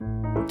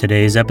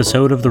Today's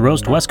episode of the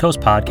Roast West Coast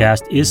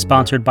podcast is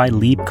sponsored by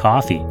Leap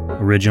Coffee,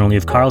 originally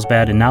of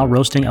Carlsbad and now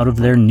roasting out of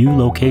their new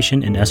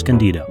location in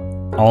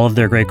Escondido. All of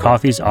their great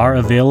coffees are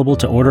available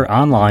to order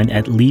online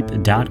at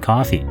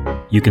leap.coffee.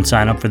 You can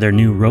sign up for their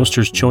new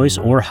Roaster's Choice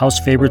or House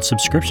Favorite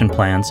subscription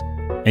plans,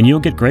 and you'll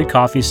get great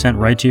coffee sent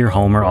right to your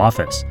home or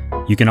office.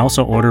 You can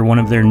also order one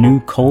of their new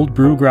cold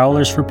brew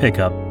growlers for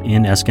pickup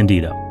in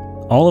Escondido.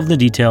 All of the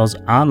details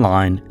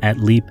online at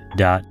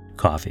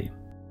leap.coffee.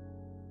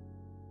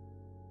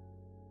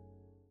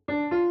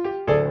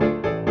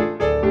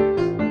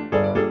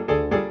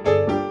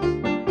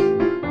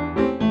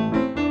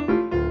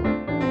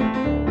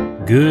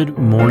 Good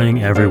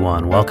morning,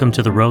 everyone. Welcome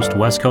to the Roast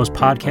West Coast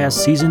Podcast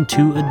Season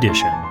 2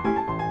 edition.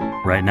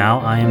 Right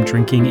now, I am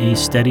drinking a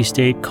Steady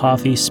State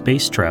Coffee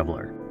Space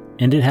Traveler,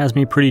 and it has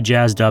me pretty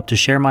jazzed up to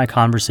share my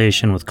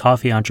conversation with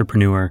coffee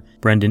entrepreneur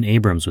Brendan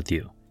Abrams with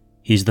you.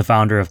 He's the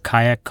founder of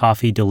Kayak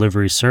Coffee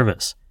Delivery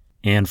Service,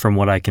 and from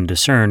what I can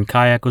discern,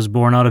 Kayak was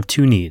born out of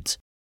two needs.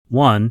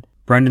 One,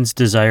 Brendan's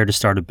desire to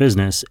start a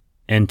business,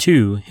 and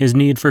two, his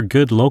need for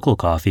good local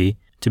coffee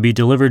to be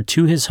delivered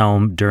to his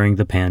home during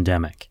the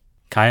pandemic.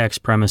 Kayak's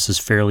premise is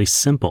fairly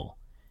simple.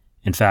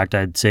 In fact,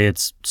 I'd say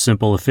its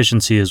simple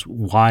efficiency is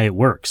why it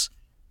works.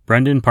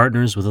 Brendan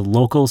partners with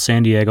local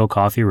San Diego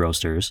coffee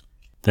roasters.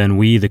 Then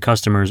we, the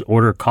customers,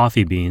 order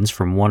coffee beans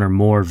from one or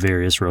more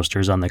various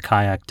roasters on the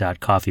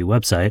kayak.coffee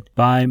website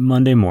by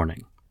Monday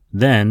morning.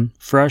 Then,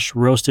 fresh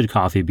roasted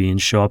coffee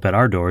beans show up at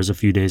our doors a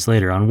few days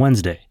later on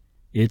Wednesday.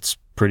 It's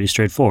pretty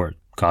straightforward,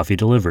 coffee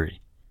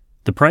delivery.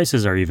 The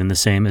prices are even the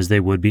same as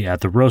they would be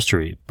at the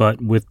roastery, but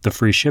with the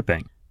free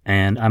shipping.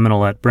 And I'm going to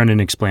let Brendan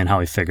explain how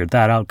he figured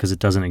that out because it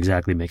doesn't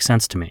exactly make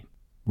sense to me.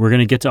 We're going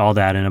to get to all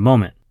that in a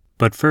moment.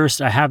 But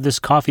first, I have this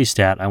coffee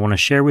stat I want to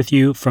share with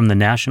you from the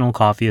National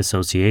Coffee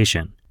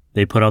Association.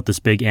 They put out this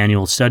big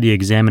annual study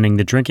examining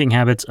the drinking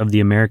habits of the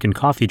American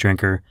coffee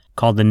drinker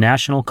called the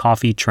National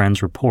Coffee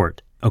Trends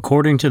Report.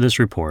 According to this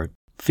report,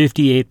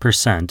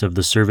 58% of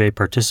the survey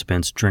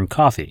participants drink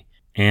coffee,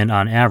 and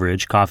on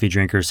average, coffee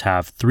drinkers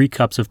have 3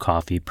 cups of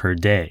coffee per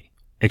day.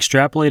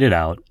 Extrapolated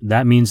out,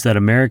 that means that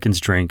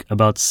Americans drink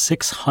about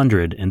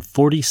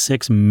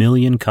 646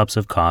 million cups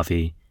of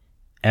coffee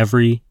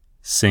every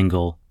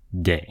single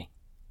day.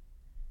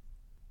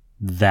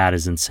 That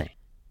is insane.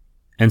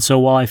 And so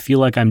while I feel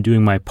like I'm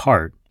doing my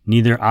part,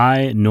 neither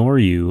I nor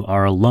you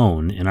are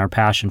alone in our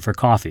passion for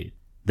coffee.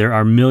 There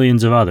are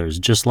millions of others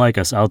just like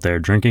us out there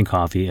drinking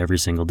coffee every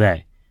single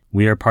day.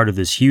 We are part of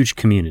this huge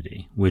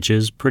community, which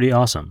is pretty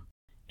awesome.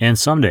 And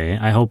someday,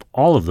 I hope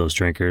all of those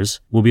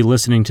drinkers will be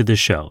listening to this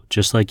show,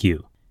 just like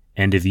you.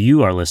 And if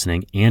you are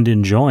listening and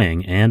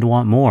enjoying and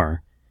want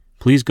more,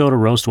 please go to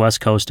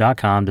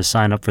roastwestcoast.com to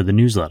sign up for the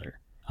newsletter.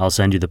 I'll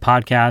send you the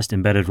podcast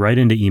embedded right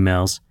into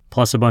emails,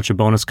 plus a bunch of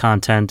bonus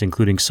content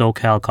including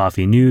SoCal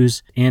coffee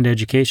news and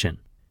education.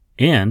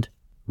 And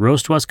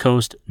Roast West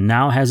Coast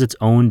now has its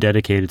own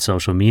dedicated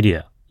social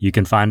media. You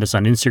can find us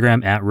on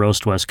Instagram at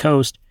Roast West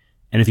Coast,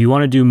 and if you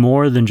want to do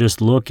more than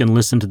just look and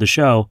listen to the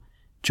show,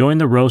 join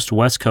the Roast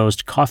West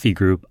Coast Coffee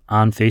Group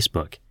on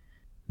Facebook.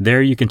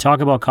 There you can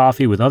talk about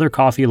coffee with other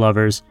coffee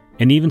lovers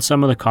and even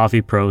some of the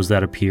coffee pros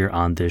that appear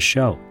on this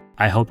show.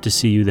 I hope to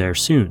see you there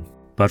soon.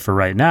 But for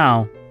right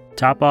now,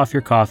 top off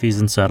your coffees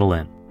and settle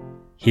in.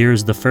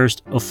 Here's the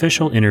first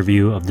official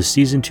interview of the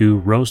Season 2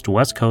 Roast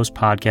West Coast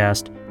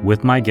podcast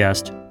with my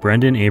guest,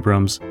 Brendan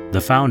Abrams, the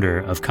founder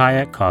of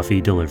Kayak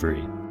Coffee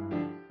Delivery.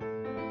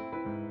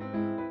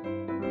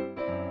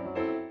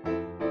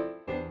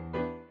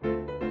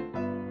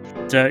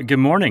 Good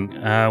morning.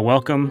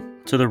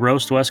 Welcome to the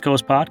Roast West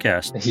Coast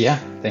podcast. Yeah,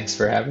 thanks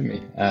for having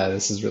me.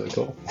 This is really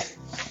cool.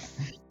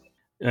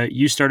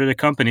 You started a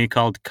company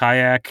called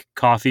Kayak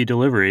Coffee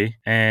Delivery,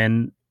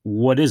 and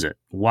what is it?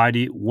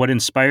 What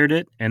inspired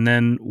it? And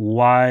then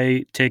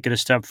why take it a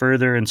step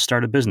further and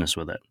start a business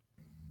with it?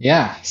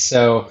 Yeah,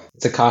 so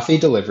it's a coffee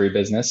delivery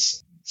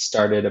business.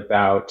 Started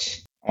about,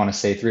 I want to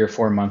say 3 or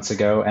 4 months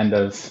ago, end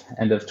of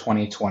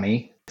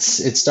 2020.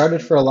 It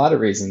started for a lot of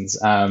reasons.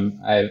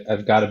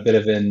 I've got a bit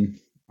of an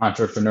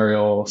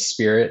entrepreneurial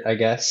spirit, I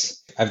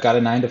guess. I've got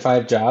a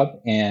 9-to-5 job,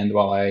 and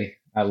while I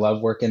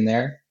love working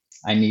there,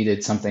 I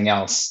needed something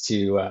else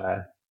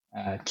to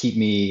keep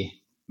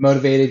me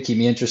motivated, keep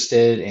me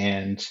interested,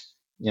 and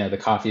the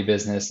coffee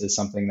business is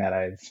something that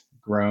I've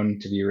grown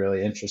to be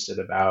really interested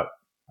about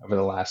over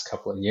the last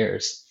couple of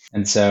years.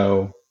 And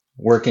so,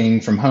 working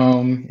from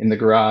home in the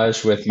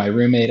garage with my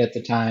roommate at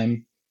the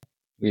time,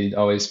 we'd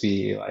always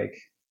be like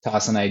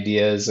tossing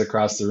ideas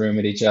across the room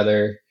at each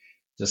other,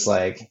 just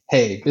like,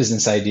 hey,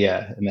 business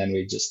idea. And then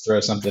we just throw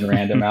something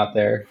random out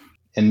there.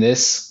 And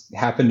this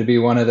happened to be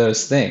one of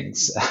those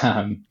things.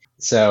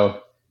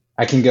 So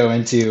I can go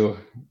into,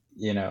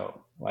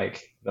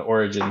 like the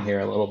origin here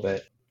a little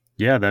bit.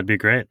 Yeah, that'd be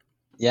great.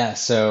 Yeah.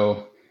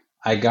 So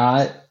I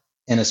got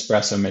an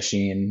espresso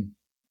machine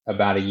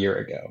about a year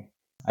ago.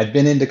 I'd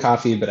been into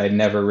coffee, but I'd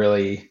never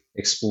really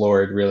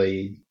explored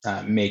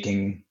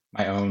making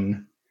my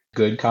own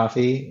good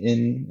coffee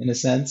in a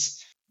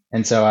sense.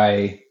 And so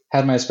I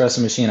had my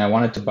espresso machine. I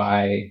wanted to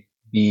buy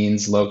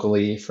beans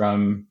locally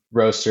from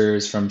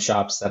roasters, from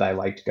shops that I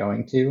liked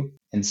going to.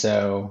 And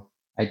so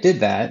I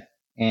did that,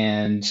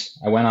 and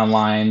I went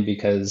online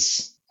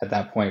because at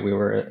that point we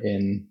were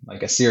in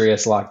like a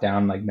serious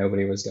lockdown, like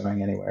nobody was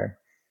going anywhere.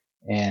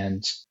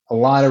 And a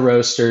lot of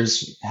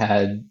roasters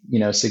had,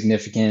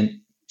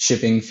 significant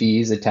shipping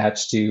fees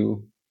attached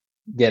to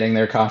getting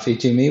their coffee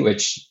to me,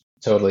 which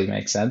totally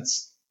makes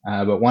sense.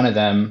 But one of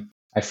them,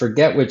 I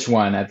forget which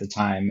one at the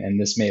time, and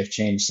this may have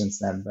changed since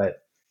then, but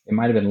it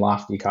might have been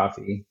Lofty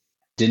Coffee,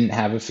 didn't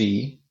have a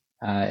fee,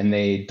 and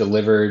they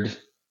delivered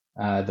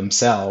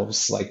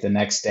themselves like the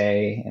next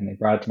day, and they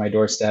brought it to my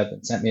doorstep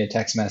and sent me a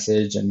text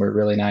message and were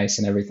really nice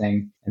and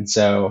everything. And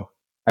so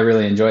I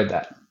really enjoyed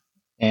that.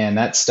 And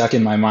that stuck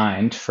in my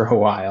mind for a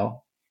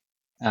while.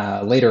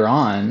 Later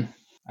on,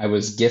 I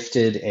was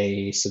gifted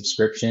a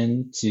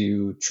subscription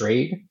to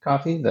Trade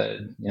Coffee,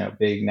 the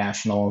big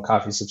national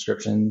coffee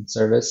subscription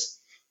service,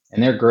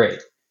 and they're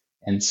great.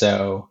 And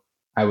so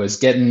I was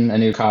getting a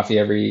new coffee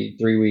every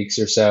 3 weeks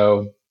or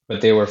so,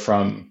 but they were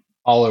from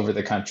all over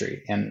the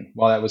country. And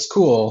while that was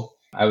cool,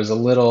 I was a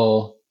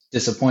little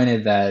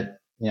disappointed that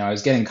I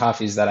was getting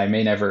coffees that I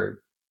may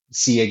never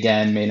see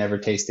again, may never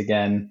taste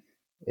again.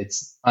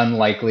 It's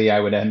unlikely I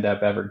would end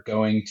up ever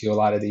going to a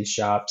lot of these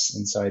shops.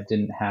 And so I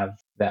didn't have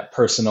that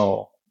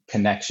personal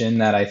connection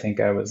that I think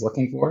I was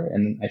looking for.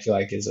 And I feel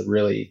like is a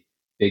really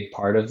big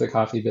part of the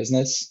coffee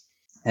business.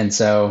 And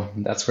so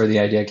that's where the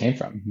idea came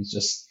from. It's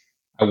just,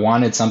 I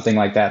wanted something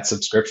like that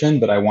subscription,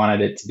 but I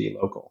wanted it to be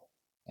local.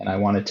 And I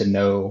wanted to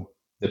know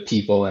the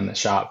people in the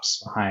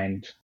shops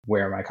behind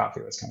where my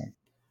coffee was coming.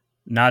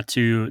 Not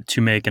to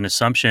make an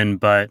assumption,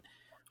 but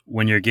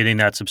when you're getting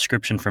that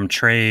subscription from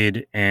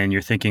Trade and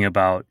you're thinking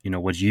about,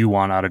 what you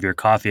want out of your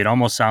coffee, it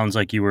almost sounds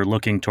like you were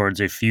looking towards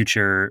a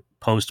future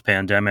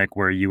post-pandemic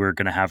where you were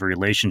going to have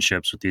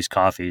relationships with these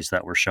coffees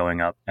that were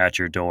showing up at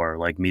your door,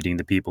 like meeting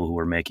the people who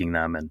were making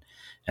them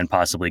and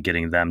possibly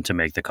getting them to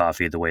make the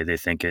coffee the way they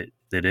think it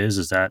is.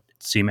 Does that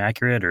seem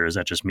accurate, or is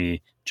that just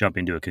me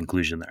jumping to a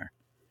conclusion there?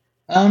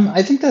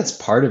 I think that's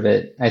part of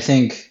it. I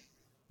think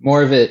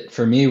more of it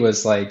for me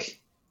was like,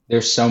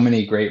 there's so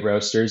many great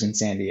roasters in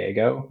San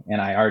Diego, and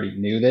I already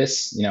knew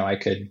this. I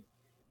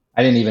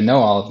didn't even know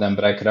all of them,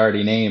 but I could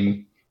already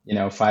name,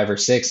 5 or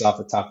 6 off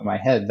the top of my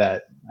head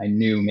that I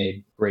knew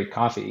made great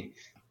coffee.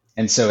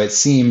 And so it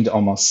seemed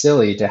almost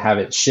silly to have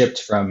it shipped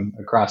from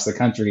across the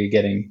country,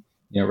 getting,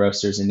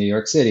 roasters in New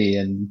York City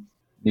and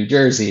New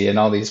Jersey and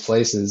all these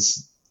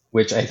places,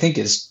 which I think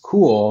is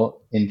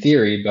cool in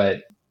theory,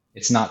 but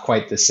it's not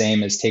quite the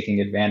same as taking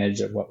advantage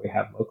of what we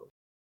have locally.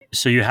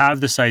 So you have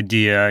this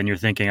idea and you're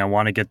thinking, I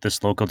want to get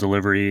this local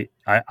delivery.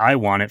 I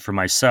want it for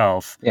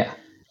myself. Yeah.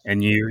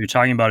 And you're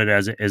talking about it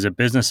as a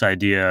business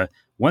idea.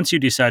 Once you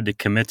decide to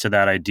commit to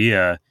that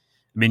idea,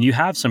 I mean, you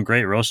have some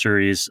great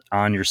roasteries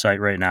on your site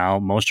right now.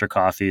 Mostra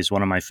Coffee is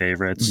one of my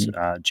favorites.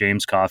 Mm-hmm.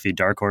 James Coffee,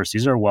 Dark Horse.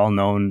 These are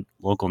well-known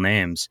local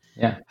names.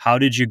 Yeah. How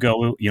did you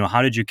go,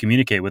 how did you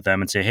communicate with them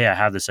and say, hey, I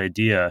have this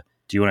idea.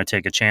 Do you want to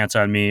take a chance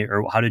on me?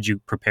 Or how did you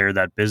prepare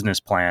that business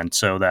plan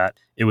so that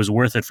it was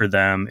worth it for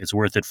them, it's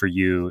worth it for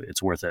you,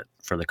 it's worth it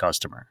for the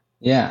customer?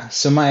 Yeah.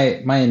 So my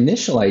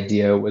initial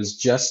idea was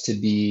just to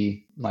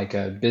be like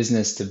a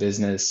business to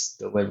business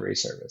delivery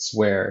service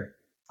where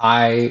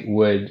I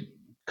would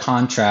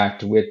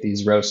contract with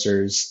these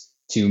roasters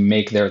to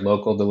make their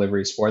local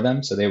deliveries for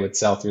them. So they would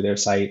sell through their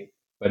site.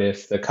 But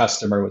if the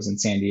customer was in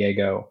San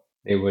Diego,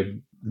 they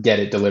would get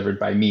it delivered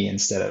by me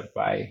instead of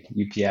by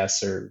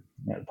UPS or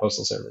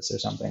postal service or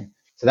something.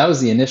 So that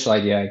was the initial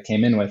idea I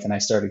came in with. And I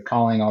started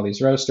calling all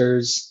these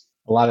roasters.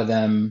 A lot of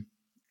them,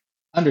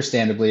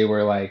 understandably,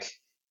 were like,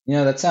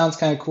 that sounds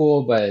kind of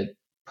cool, but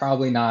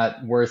probably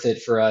not worth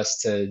it for us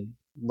to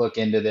look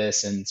into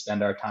this and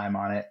spend our time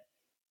on it,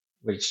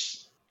 which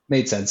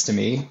made sense to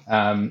me.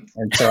 And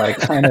so I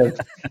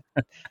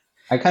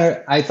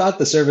thought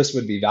the service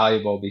would be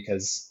valuable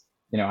because,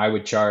 I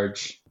would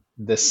charge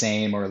the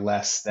same or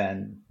less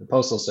than the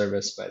postal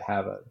service, but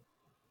have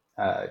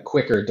a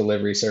quicker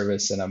delivery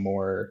service and a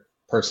more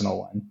personal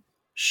one.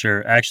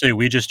 Sure. Actually,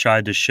 we just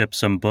tried to ship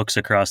some books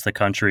across the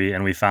country,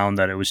 and we found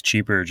that it was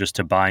cheaper just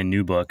to buy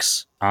new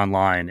books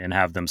online and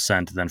have them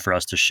sent than for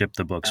us to ship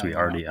the books we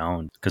already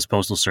own, because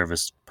postal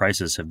service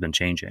prices have been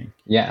changing.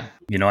 Yeah.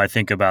 I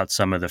think about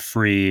some of the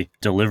free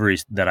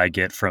deliveries that I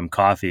get from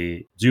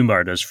coffee.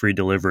 Zumbar does free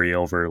delivery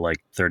over like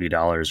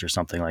 $30 or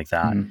something like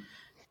that. Mm-hmm.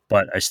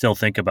 But I still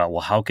think about,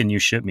 well, how can you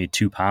ship me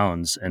 2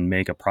 pounds and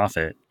make a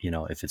profit,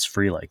 if it's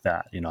free like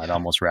that? I'd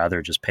almost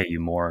rather just pay you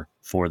more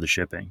for the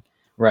shipping.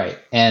 Right.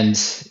 And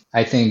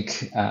I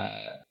think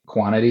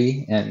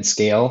quantity and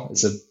scale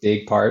is a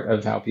big part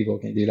of how people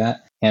can do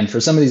that. And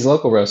for some of these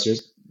local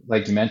roasters,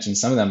 like you mentioned,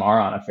 some of them are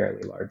on a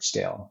fairly large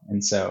scale.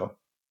 And so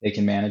they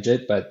can manage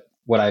it. But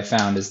what I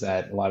found is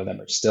that a lot of them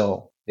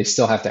they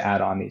still have to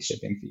add on these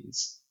shipping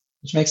fees,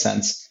 which makes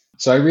sense.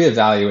 So I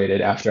reevaluated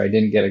after I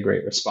didn't get a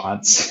great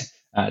response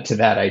to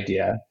that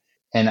idea.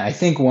 And I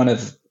think one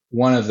of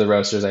the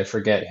roasters, I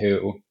forget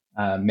who,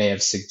 may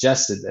have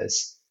suggested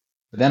this.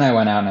 But then I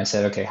went out and I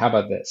said, okay, how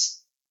about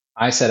this?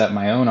 I set up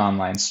my own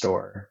online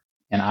store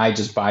and I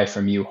just buy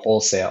from you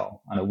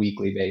wholesale on a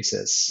weekly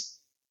basis.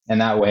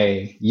 And that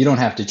way you don't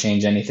have to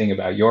change anything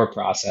about your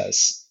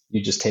process.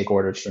 You just take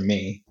orders from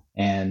me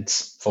and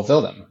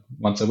fulfill them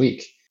once a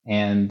week.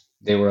 And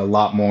they were a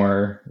lot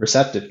more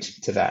receptive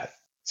to that.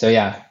 So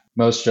yeah,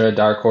 Mostra,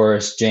 Dark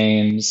Horse,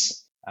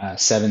 James,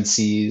 Seven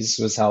Seas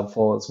was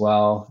helpful as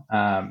well.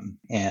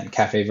 And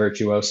Cafe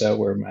Virtuoso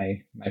were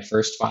my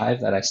first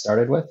five that I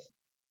started with.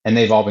 And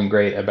they've all been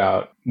great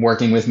about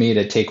working with me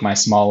to take my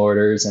small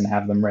orders and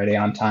have them ready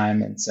on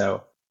time. And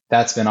so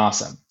that's been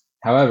awesome.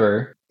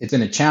 However, it's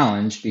been a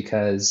challenge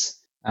because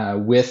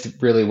with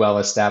really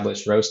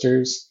well-established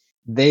roasters,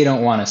 they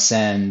don't want to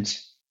send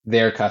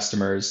their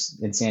customers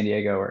in San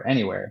Diego or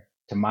anywhere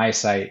to my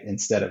site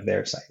instead of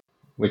their site,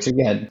 which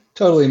again,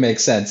 totally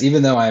makes sense.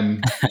 Even though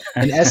I'm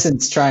in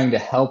essence trying to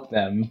help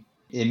them,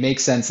 it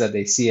makes sense that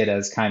they see it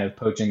as kind of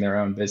poaching their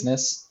own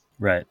business.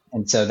 Right.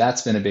 And so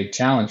that's been a big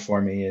challenge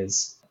for me,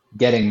 is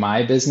getting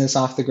my business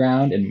off the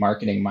ground and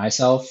marketing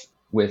myself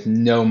with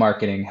no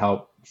marketing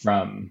help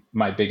from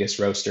my biggest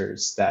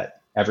roasters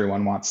that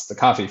everyone wants the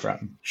coffee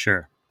from.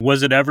 Sure.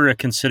 Was it ever a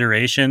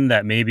consideration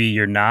that maybe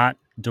you're not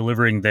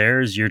delivering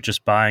theirs, you're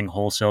just buying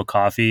wholesale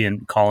coffee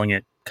and calling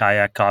it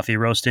Kayak coffee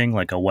roasting,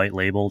 like a white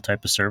label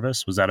type of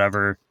service? Was that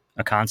ever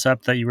a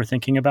concept that you were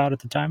thinking about at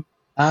the time?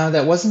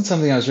 That wasn't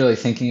something I was really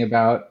thinking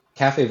about.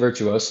 Cafe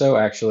Virtuoso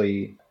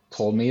actually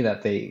told me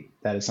that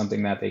that is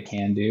something that they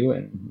can do,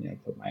 and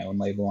put my own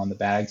label on the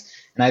bags.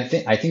 And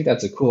I think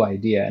that's a cool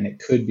idea, and it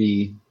could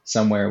be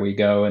somewhere we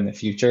go in the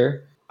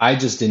future. I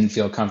just didn't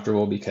feel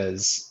comfortable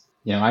because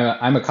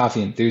I'm a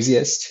coffee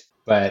enthusiast,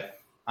 but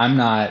I'm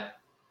not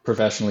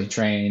professionally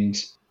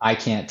trained. I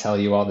can't tell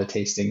you all the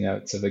tasting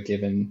notes of a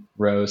given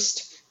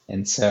roast,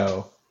 and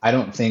so I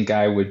don't think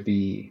I would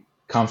be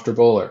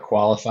comfortable or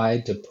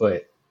qualified to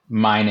put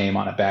my name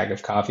on a bag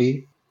of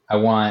coffee. I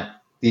want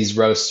these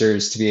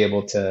roasters to be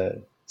able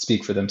to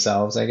speak for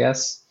themselves, I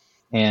guess.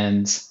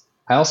 And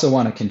I also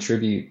want to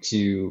contribute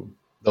to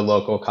the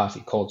local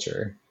coffee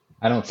culture.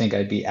 I don't think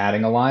I'd be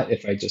adding a lot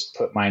if I just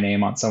put my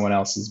name on someone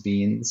else's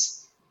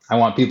beans. I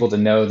want people to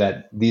know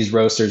that these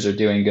roasters are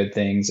doing good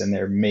things and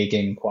they're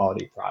making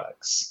quality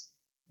products.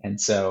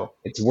 And so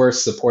it's worth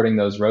supporting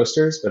those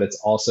roasters, but it's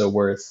also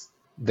worth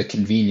the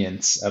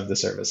convenience of the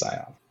service I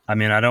offer. I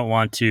mean, I don't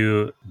want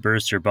to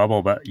burst your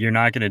bubble, but you're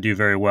not going to do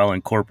very well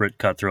in corporate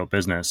cutthroat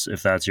business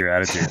if that's your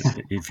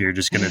attitude, if you're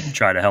just going to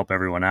try to help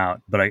everyone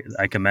out. But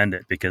I commend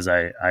it, because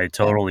I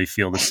totally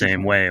feel the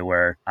same way,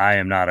 where I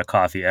am not a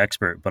coffee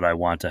expert, but I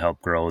want to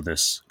help grow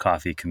this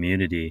coffee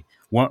community.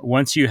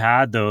 Once you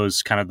had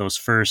those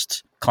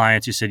first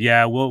clients, you said,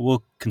 yeah,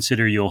 we'll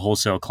consider you a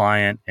wholesale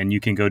client and you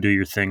can go do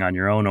your thing on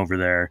your own over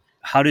there.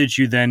 How did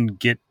you then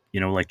get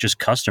just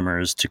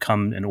customers to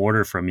come and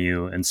order from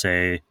you and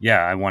say, yeah,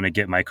 I want to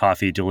get my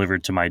coffee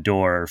delivered to my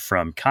door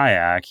from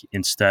Kayak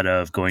instead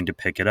of going to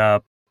pick it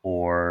up?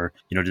 Or,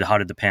 how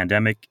did the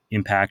pandemic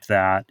impact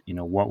that?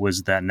 What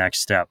was that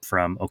next step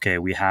from, okay,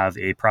 we have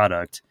a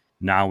product,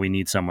 now we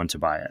need someone to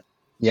buy it?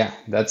 Yeah,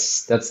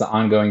 that's the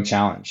ongoing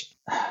challenge.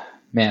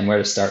 Man, where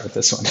to start with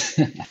this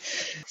one?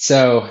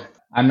 So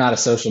I'm not a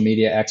social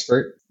media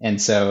expert.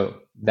 And so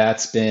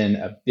that's been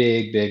a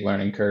big, big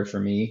learning curve for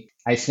me.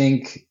 I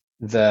think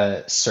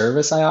the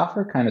service I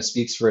offer kind of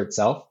speaks for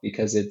itself,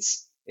 because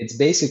it's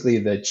basically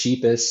the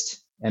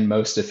cheapest and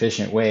most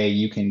efficient way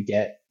you can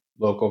get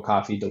local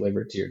coffee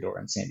delivered to your door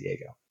in San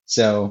Diego.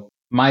 So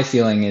my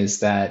feeling is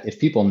that if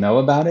people know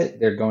about it,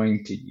 they're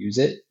going to use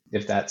it.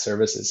 If that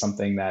service is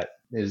something that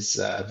is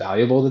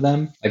valuable to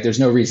them, like there's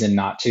no reason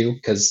not to,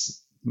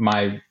 because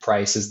my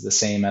price is the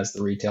same as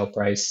the retail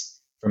price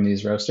from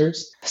these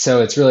roasters.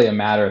 So it's really a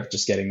matter of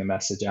just getting the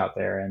message out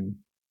there. And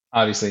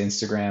obviously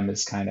Instagram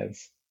is kind of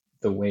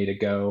the way to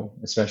go,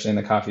 especially in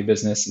the coffee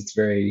business. It's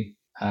very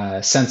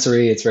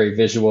sensory, it's very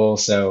visual.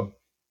 So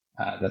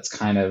that's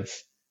kind of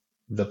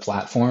the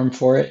platform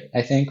for it,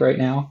 I think, right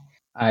now.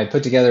 I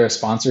put together a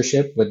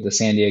sponsorship with the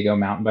San Diego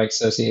Mountain Bike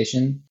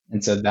Association.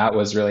 And so that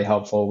was really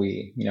helpful.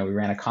 We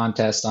ran a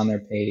contest on their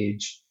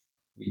page.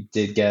 We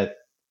did get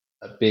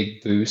a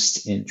big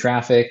boost in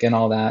traffic and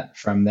all that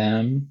from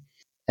them.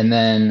 And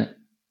then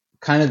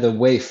kind of the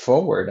way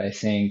forward, I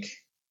think,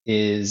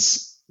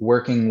 is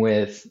working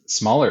with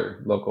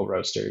smaller local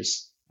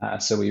roasters.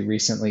 So we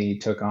recently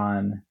took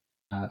on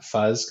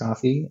Fuzz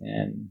Coffee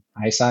and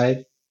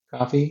Highside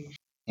Coffee.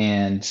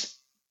 And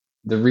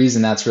the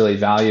reason that's really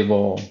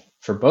valuable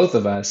for both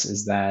of us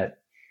is that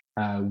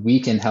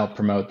we can help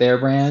promote their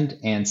brand.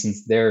 And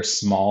since they're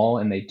small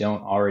and they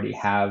don't already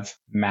have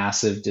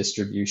massive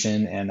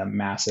distribution and a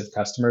massive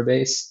customer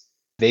base,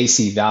 they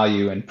see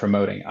value in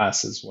promoting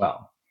us as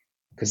well,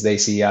 because they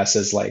see us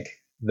as like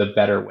the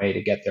better way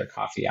to get their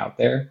coffee out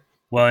there.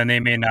 Well, and they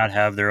may not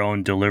have their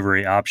own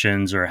delivery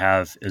options or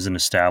have as an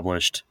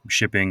established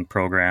shipping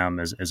program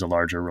as a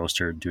larger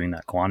roaster doing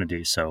that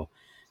quantity. So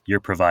you're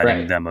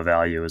providing them a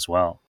value as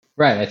well.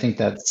 Right. I think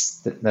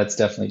that's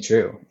definitely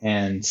true.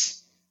 And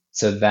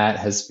so that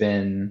has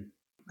been,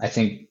 I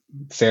think,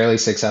 fairly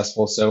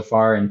successful so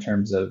far in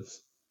terms of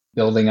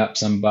building up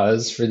some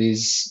buzz for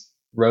these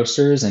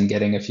roasters and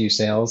getting a few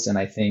sales. And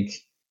I think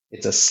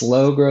it's a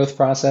slow growth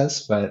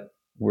process, but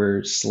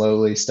we're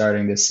slowly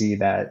starting to see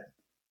that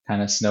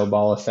kind of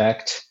snowball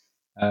effect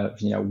of,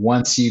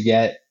 once you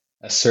get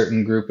a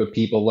certain group of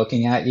people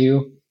looking at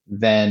you,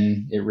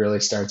 then it really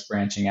starts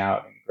branching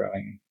out and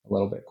growing a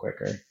little bit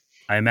quicker.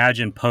 I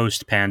imagine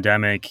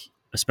post-pandemic,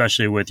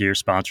 especially with your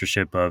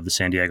sponsorship of the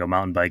San Diego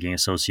Mountain Biking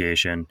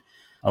Association,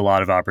 a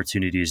lot of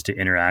opportunities to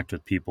interact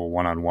with people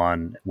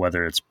one-on-one,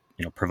 whether it's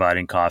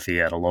providing coffee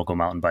at a local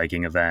mountain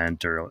biking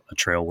event or a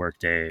trail work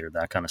day or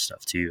that kind of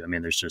stuff too. I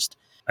mean,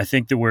 I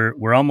think that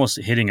we're almost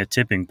hitting a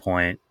tipping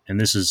point, and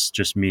this is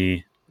just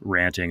me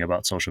ranting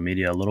about social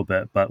media a little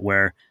bit, but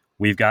where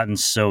we've gotten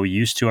so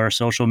used to our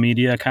social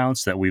media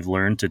accounts that we've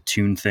learned to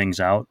tune things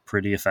out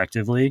pretty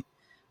effectively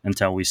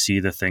until we see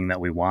the thing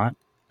that we want,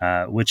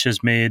 which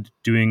has made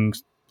doing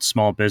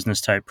small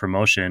business type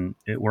promotion,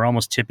 we're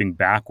almost tipping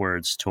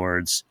backwards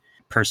towards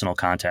personal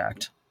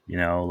contact.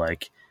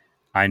 Like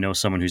I know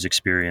someone who's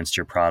experienced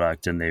your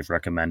product and they've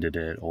recommended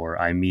it, or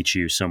I meet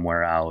you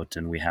somewhere out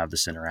and we have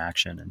this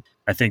interaction. And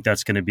I think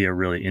that's going to be a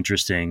really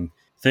interesting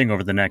thing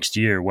over the next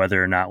year,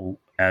 whether or not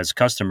as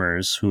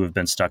customers who have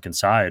been stuck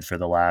inside for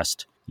the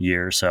last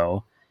year or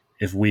so,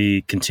 if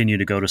we continue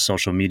to go to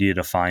social media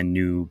to find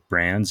new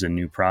brands and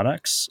new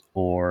products,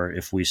 or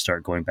if we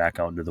start going back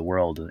out into the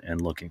world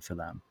and looking for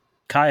them.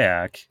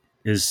 Kayak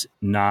is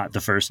not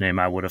the first name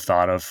I would have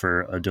thought of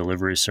for a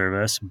delivery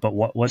service, but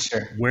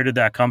Sure. where did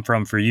that come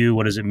from for you?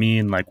 What does it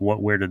mean? Like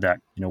where did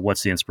that,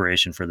 what's the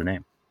inspiration for the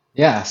name?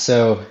 Yeah,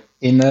 so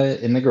in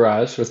the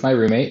garage with my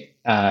roommate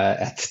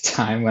at the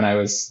time when I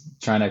was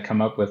trying to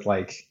come up with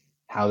like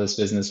how this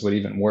business would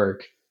even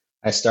work,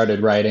 I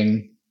started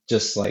writing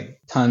just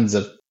like tons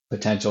of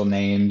potential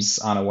names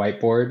on a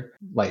whiteboard,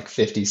 like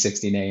 50,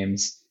 60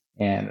 names,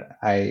 and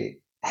I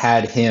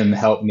had him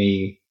help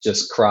me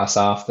just cross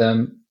off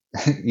them,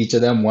 each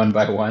of them one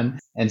by one.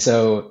 And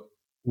so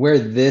where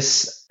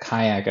this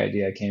kayak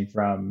idea came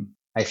from,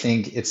 I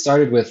think it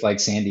started with like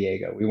San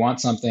Diego. We want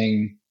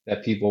something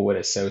that people would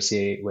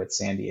associate with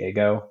San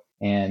Diego.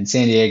 And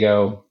San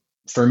Diego,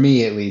 for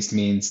me at least,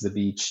 means the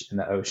beach and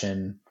the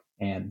ocean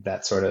and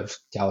that sort of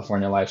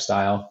California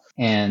lifestyle.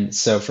 And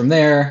so from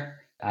there,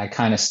 I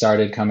kind of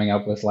started coming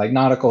up with like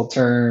nautical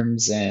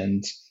terms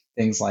and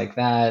things like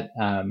that.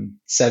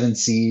 Seven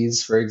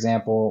Seas, for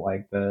example,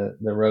 like the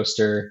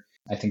roaster.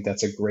 I think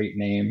that's a great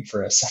name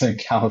for a Southern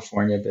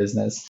California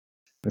business,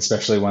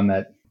 especially one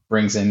that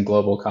brings in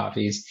global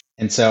coffees.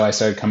 And so I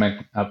started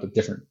coming up with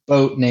different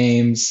boat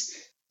names.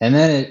 And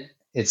then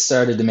it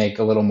started to make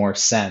a little more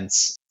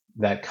sense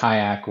that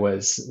kayak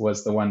was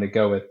the one to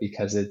go with,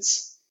 because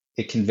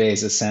it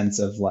conveys a sense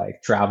of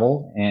like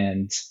travel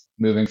and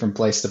moving from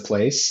place to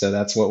place. So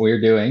that's what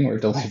we're doing. We're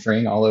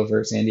delivering all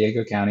over San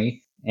Diego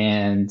County.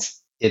 And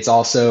it's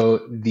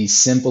also the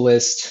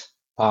simplest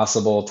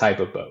possible type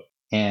of boat.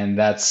 And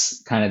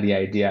that's kind of the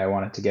idea I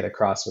wanted to get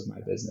across with my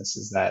business,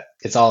 is that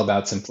it's all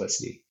about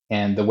simplicity.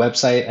 And the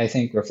website, I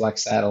think,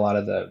 reflects that. A lot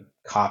of the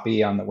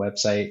copy on the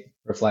website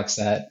reflects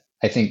that.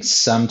 I think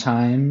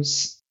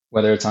sometimes,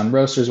 whether it's on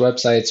roasters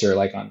websites or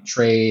like on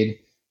trade,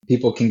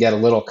 people can get a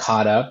little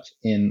caught up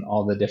in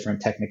all the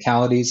different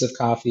technicalities of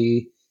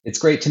coffee. It's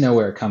great to know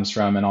where it comes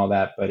from and all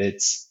that, but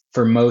it's,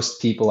 for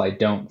most people, I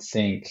don't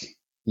think,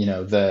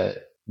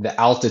 the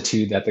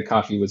altitude that the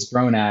coffee was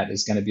grown at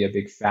is going to be a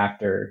big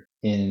factor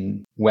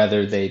in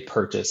whether they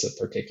purchase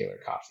a particular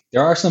coffee.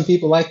 There are some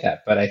people like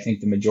that, but I think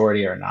the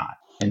majority are not.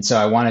 And so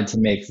I wanted to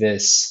make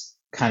this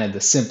kind of the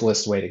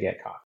simplest way to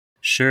get coffee.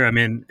 Sure. I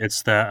mean,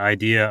 it's the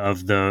idea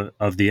of the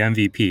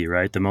MVP,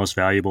 right? The most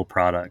valuable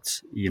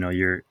product.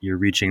 You're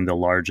reaching the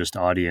largest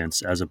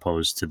audience as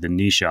opposed to the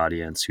niche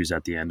audience who's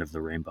at the end of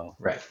the rainbow.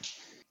 Right.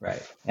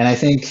 And I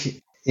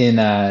think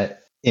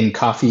in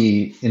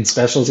coffee, in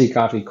specialty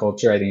coffee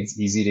culture, I think it's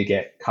easy to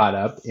get caught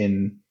up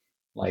in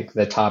like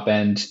the top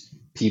end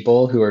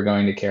people who are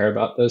going to care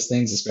about those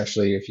things,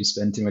 especially if you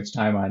spend too much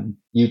time on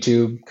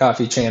YouTube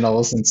coffee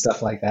channels and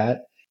stuff like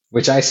that,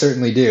 which I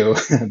certainly do.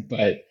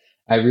 But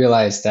I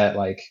realized that,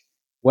 like,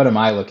 what am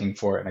I looking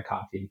for in a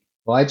coffee?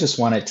 Well, I just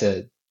want it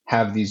to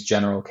have these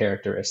general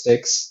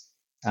characteristics.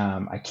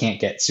 I can't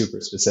get super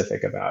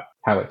specific about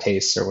how it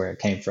tastes or where it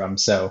came from.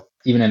 So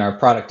even in our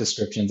product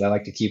descriptions, I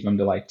like to keep them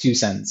to like 2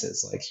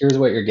 sentences. Like, here's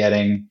what you're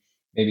getting.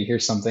 Maybe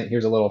here's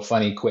a little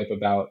funny quip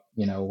about,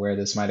 where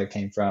this might have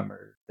came from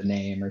or the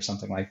name or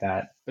something like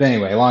that. But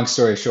anyway, long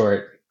story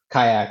short,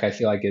 kayak, I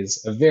feel like,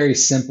 is a very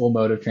simple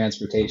mode of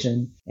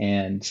transportation.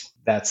 And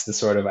that's the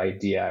sort of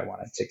idea I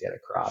wanted to get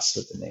across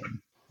with the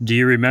name. Do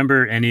you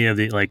remember any of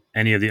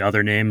the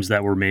other names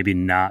that were maybe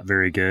not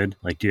very good?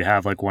 Like, do you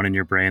have like one in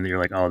your brain that you're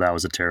like, oh, that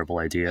was a terrible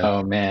idea?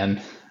 Oh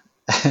man.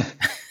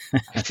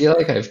 I feel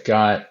like I've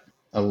got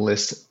a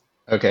list.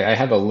 Okay, I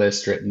have a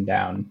list written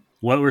down.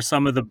 What were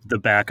some of the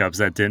backups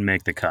that didn't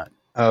make the cut?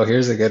 Oh,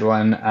 here's a good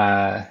one.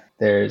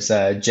 There's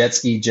Jet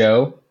Ski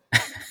Joe.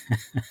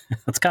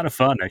 That's kind of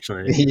fun,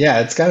 actually. Yeah,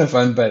 it's kind of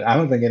fun, but I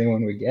don't think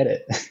anyone would get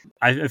it.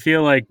 I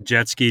feel like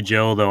Jet Ski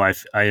Joe, though,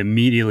 I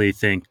immediately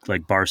think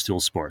like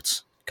Barstool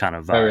Sports kind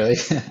of vibe. Oh, really?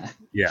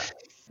 Yeah.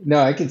 No,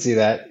 I can see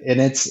that.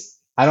 And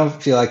I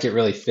don't feel like it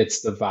really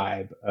fits the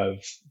vibe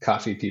of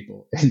coffee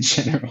people in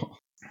general.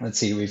 Let's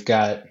see, we've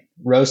got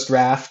roast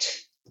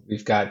raft,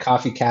 we've got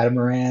coffee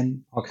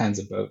catamaran, all kinds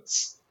of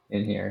boats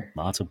in here.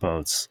 Lots of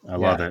boats. I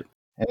love Yeah. it.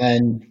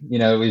 And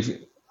then,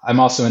 I'm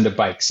also into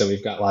bikes, so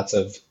we've got lots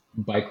of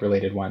bike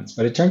related ones.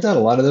 But it turns out a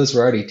lot of those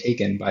were already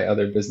taken by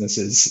other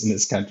businesses in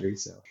this country.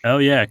 So Oh,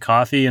 yeah.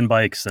 Coffee and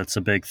bikes. That's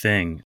a big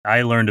thing.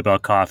 I learned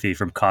about coffee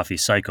from Coffee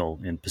Cycle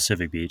in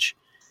Pacific Beach.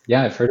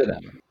 yeah, I've heard of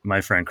them.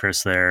 My friend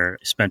Chris there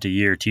spent a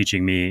year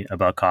teaching me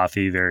about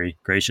coffee very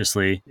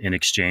graciously in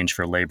exchange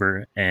for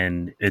labor.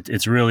 And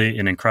it's really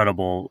an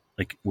incredible,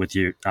 like with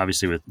you,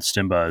 obviously with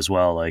Stimba as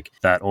well, like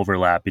that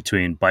overlap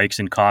between bikes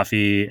and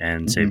coffee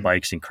and say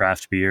bikes and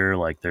craft beer.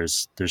 Like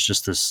there's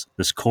just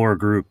this core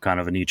group kind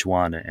of in each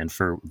one. And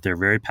they're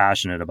very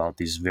passionate about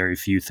these very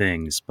few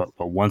things, but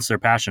once they're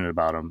passionate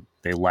about them,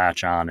 they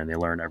latch on and they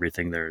learn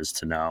everything there is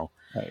to know.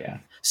 Oh, yeah.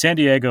 San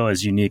Diego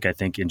is unique, I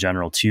think, in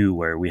general, too,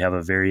 where we have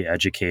a very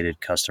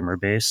educated customer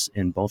base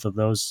in both of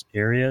those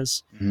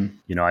areas.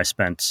 I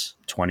spent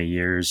 20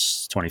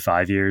 years,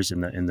 25 years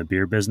in the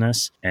beer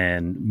business,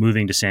 and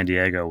moving to San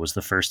Diego was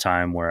the first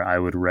time where I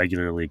would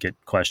regularly get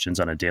questions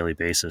on a daily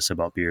basis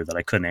about beer that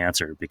I couldn't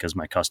answer because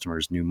my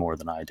customers knew more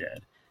than I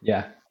did.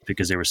 Yeah.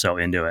 Because they were so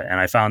into it. And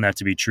I found that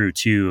to be true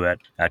too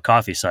at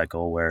Coffee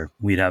Cycle, where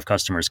we'd have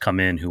customers come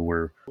in who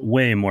were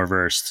way more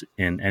versed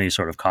in any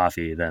sort of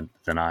coffee than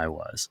I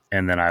was.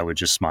 And then I would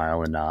just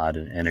smile and nod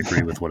and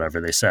agree with whatever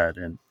they said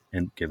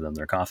and give them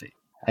their coffee.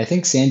 I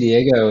think San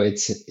Diego,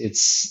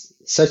 it's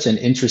such an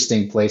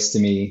interesting place to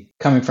me.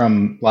 Coming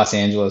from Los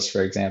Angeles,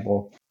 for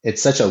example,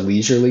 it's such a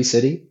leisurely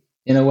city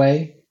in a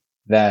way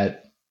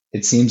that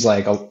it seems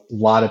like a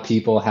lot of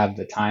people have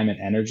the time and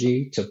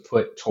energy to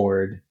put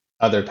toward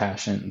other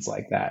passions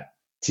like that,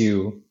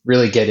 to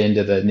really get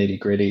into the nitty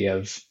gritty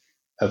of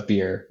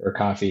beer or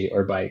coffee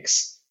or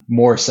bikes,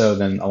 more so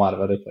than a lot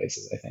of other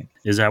places, I think.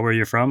 Is that where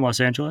you're from, Los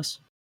Angeles?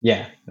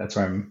 Yeah, that's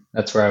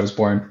where I was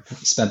born.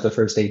 Spent the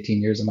first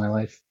 18 years of my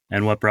life.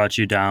 And what brought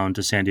you down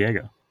to San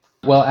Diego?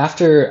 Well,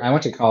 after I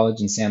went to college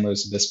in San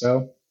Luis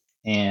Obispo,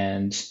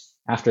 and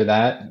after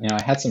that,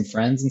 I had some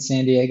friends in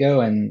San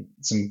Diego and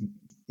some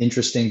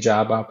interesting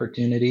job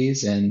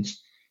opportunities, and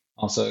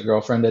also a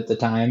girlfriend at the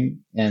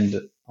time. And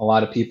a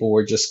lot of people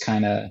were just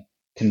kind of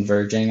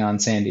converging on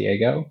San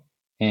Diego.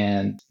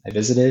 And I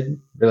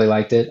visited, really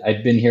liked it.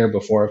 I'd been here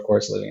before, of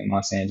course, living in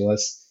Los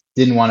Angeles.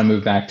 Didn't want to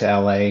move back to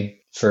LA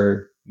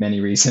for many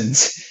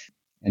reasons.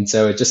 And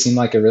so it just seemed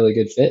like a really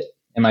good fit.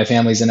 And my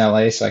family's in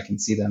LA, so I can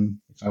see them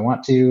if I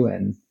want to.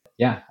 And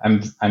yeah,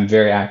 I'm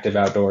very active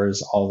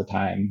outdoors all the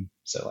time.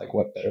 So like,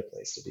 what better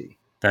place to be?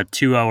 That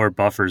 2-hour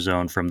buffer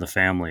zone from the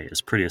family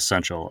is pretty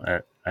essential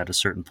at a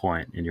certain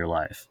point in your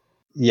life.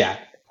 Yeah,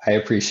 I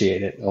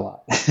appreciate it a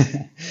lot.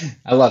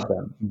 I love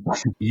them.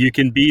 You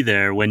can be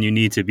there when you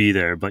need to be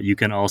there, but you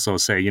can also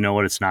say, you know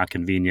what, it's not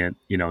convenient,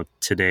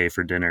 today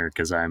for dinner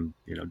because I'm,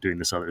 doing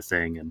this other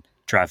thing, and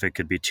traffic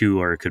could be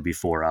 2 or it could be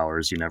 4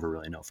 hours. You never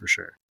really know for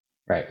sure.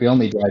 Right. We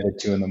only drive at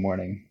 2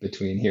 a.m.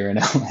 between here and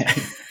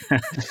LA.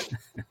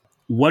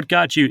 What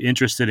got you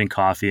interested in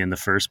coffee in the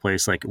first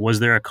place? Like, was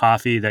there a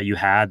coffee that you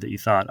had that you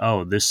thought,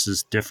 oh, this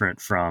is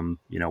different from,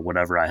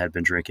 whatever I had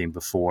been drinking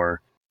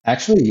before?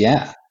 Actually,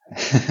 yeah.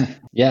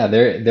 Yeah,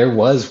 there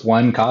was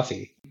one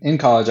coffee. In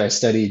college, I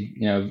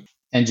studied,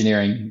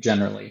 engineering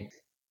generally,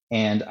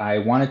 and I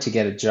wanted to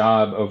get a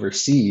job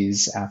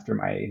overseas after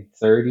my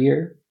third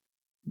year,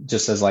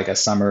 just as like a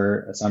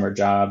summer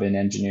job in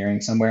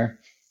engineering somewhere.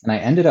 And I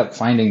ended up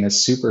finding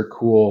this super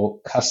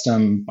cool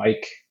custom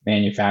bike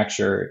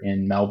manufacturer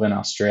in Melbourne,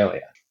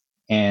 Australia.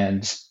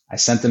 And I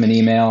sent them an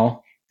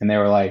email and they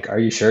were like, "Are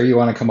you sure you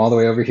want to come all the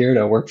way over here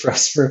to work for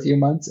us for a few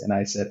months?" And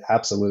I said,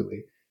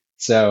 "Absolutely."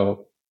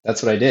 So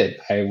that's what I did.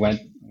 I went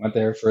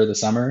there for the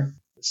summer,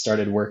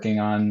 started working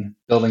on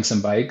building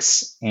some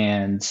bikes.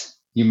 And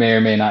you may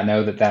or may not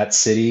know that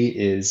city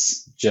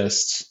is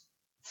just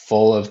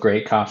full of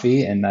great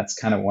coffee. And that's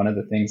kind of one of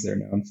the things they're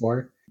known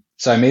for.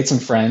 So I made some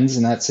friends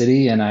in that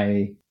city, and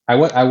I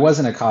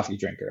wasn't a coffee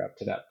drinker up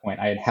to that point.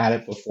 I had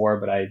it before,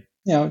 but it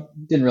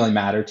didn't really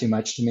matter too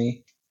much to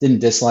me. Didn't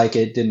dislike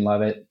it, didn't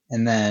love it.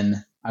 And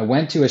then I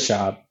went to a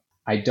shop.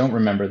 I don't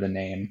remember the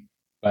name,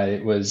 but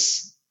it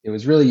was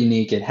really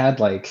unique. I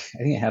think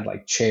it had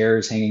like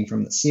chairs hanging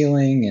from the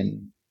ceiling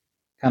and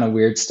kind of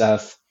weird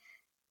stuff,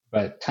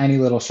 but tiny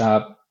little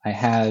shop. I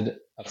had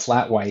a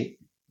flat white,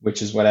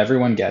 which is what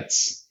everyone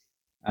gets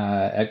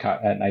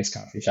at nice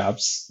coffee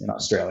shops in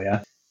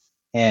Australia.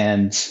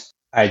 And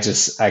I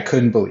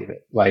couldn't believe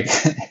it. Like,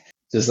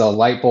 just a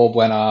light bulb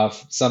went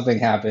off, something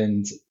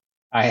happened.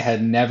 I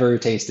had never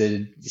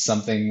tasted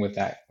something with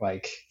that.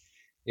 Like,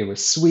 it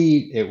was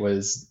sweet.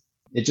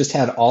 It just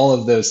had all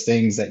of those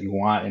things that you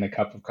want in a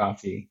cup of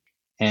coffee.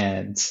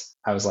 And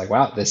I was like,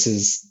 wow, this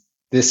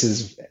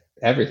is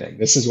everything.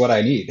 This is what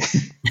I need.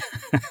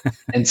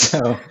 And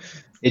so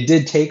it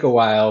did take a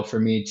while for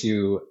me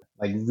to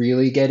like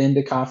really get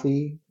into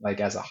coffee, like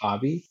as a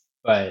hobby,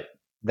 but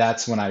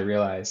that's when I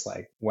realized,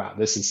 like, wow,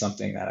 this is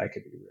something that I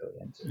could be really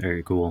into.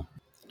 Very cool.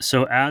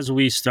 So as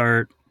we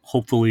start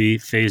hopefully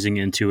phasing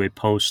into a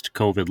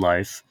post-COVID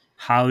life,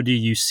 how do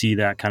you see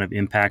that kind of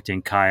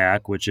impacting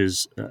Kayak, which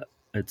is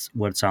it's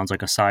what sounds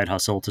like a side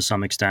hustle to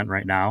some extent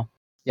right now?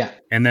 Yeah.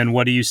 And then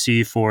what do you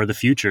see for the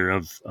future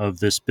of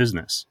this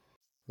business?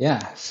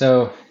 Yeah.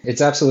 So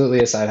it's absolutely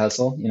a side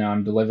hustle.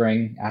 I'm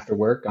delivering after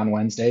work on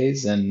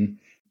Wednesdays and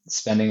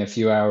spending a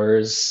few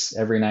hours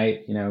every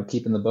night,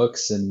 keeping the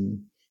books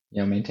and,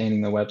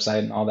 maintaining the website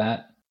and all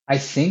that. I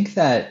think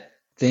that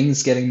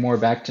things getting more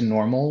back to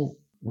normal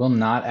will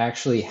not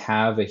actually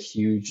have a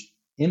huge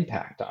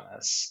impact on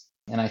us.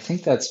 And I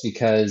think that's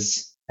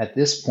because at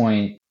this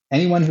point,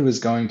 anyone who is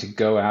going to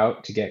go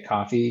out to get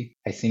coffee,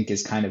 I think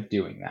is kind of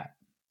doing that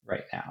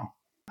right now.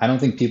 I don't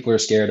think people are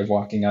scared of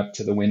walking up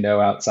to the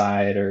window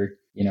outside or,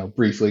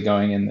 briefly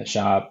going in the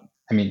shop.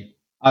 I mean,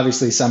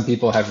 obviously some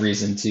people have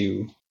reason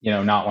to,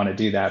 not want to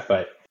do that,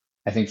 but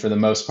I think for the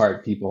most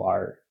part, people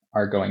are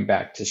going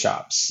back to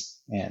shops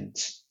and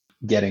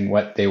getting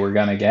what they were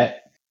going to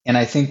get. And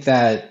I think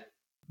that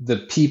the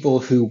people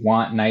who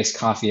want nice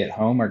coffee at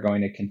home are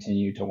going to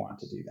continue to want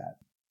to do that.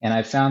 And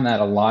I found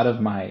that a lot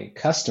of my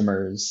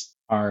customers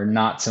are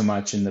not so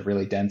much in the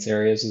really dense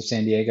areas of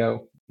San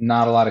Diego,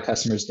 not a lot of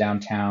customers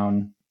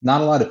downtown,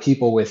 not a lot of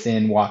people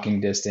within walking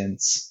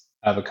distance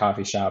of a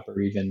coffee shop or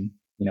even,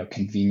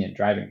 convenient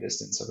driving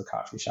distance of a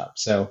coffee shop.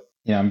 So,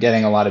 I'm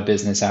getting a lot of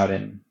business out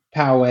in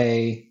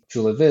Poway,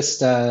 Chula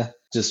Vista,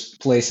 just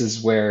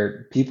places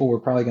where people were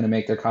probably going to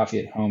make their coffee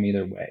at home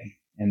either way.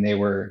 And they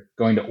were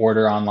going to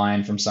order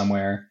online from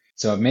somewhere.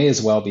 So it may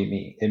as well be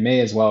me. It may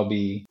as well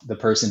be the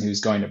person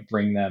who's going to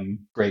bring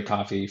them great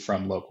coffee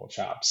from local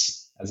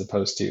shops as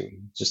opposed to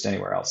just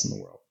anywhere else in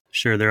the world.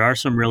 Sure, there are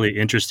some really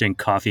interesting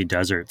coffee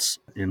deserts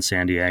in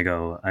San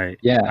Diego. I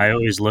Yeah.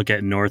 always look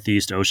at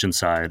Northeast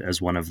Oceanside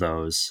as one of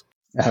those.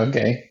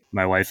 Okay.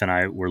 My wife and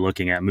I were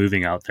looking at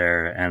moving out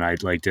there, and I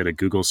did a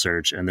Google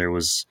search, and there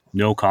was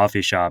no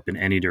coffee shop in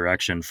any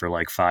direction for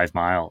 5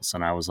 miles.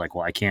 And I was like,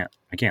 well, I can't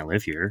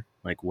live here.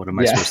 What am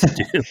I supposed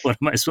to do? What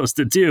am I supposed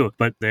to do?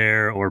 But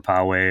there, or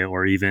Poway,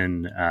 or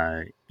even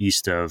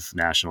east of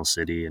National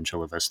City and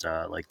Chula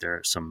Vista, there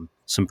are some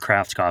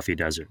craft coffee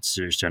deserts.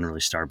 There's generally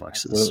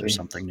Starbucks or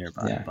something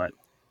nearby. Yeah. But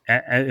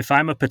if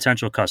I'm a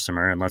potential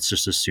customer, and let's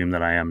just assume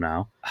that I am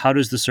now, how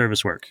does the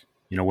service work?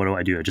 What do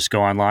I do? I just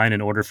go online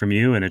and order from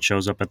you and it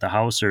shows up at the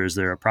house, or is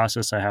there a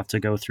process I have to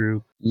go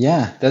through?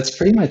 Yeah, that's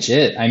pretty much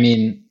it. I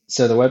mean,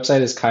 so the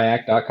website is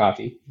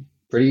kayak.coffee.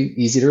 Pretty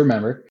easy to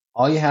remember.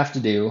 All you have to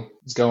do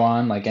is go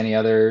on like any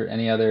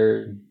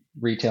other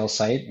retail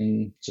site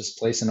and just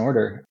place an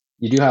order.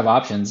 You do have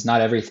options.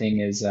 Not everything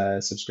is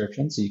a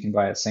subscription. So you can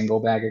buy a single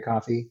bag of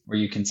coffee, or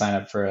you can sign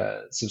up for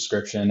a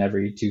subscription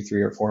every 2,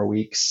 3, or 4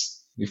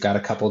 weeks. We've got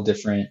a couple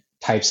different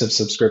types of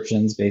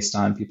subscriptions based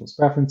on people's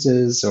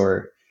preferences,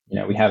 or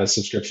we have a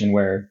subscription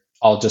where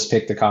I'll just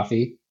pick the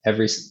coffee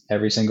every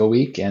single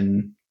week,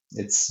 and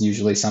it's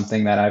usually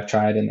something that I've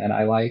tried and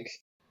I like.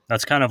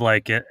 That's kind of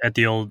like at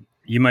the old,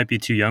 you might be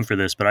too young for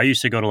this, but I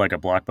used to go to a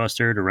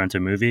Blockbuster to rent a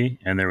movie,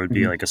 and there would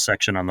be a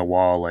section on the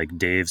wall like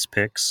Dave's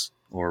Picks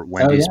or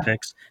Wendy's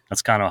Picks.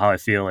 That's kind of how I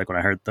feel when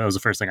I heard that. Was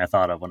the first thing I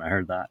thought of when I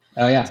heard that.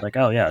 Oh yeah. It's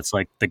it's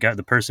like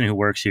the person who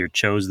works here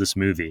chose this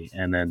movie,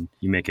 and then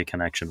you make a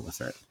connection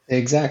with it.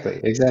 Exactly.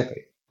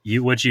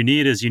 What you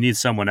need is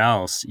someone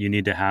else. You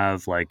need to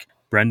have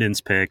Brendan's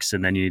picks,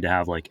 and then you need to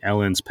have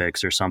Ellen's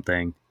picks or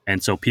something.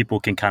 And so people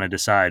can kind of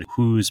decide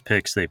whose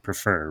picks they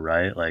prefer,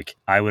 right?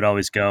 I would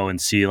always go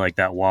and see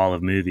that wall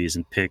of movies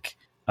and pick,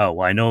 oh,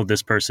 well, I know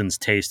this person's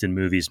taste in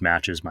movies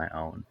matches my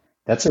own.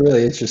 That's a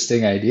really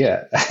interesting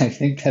idea. I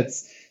think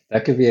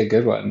that could be a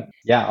good one.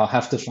 Yeah, I'll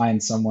have to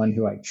find someone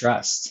who I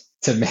trust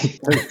to make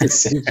those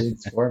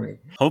decisions for me.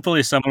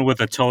 Hopefully someone with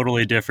a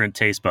totally different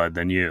taste bud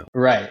than you.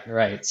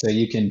 Right. So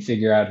you can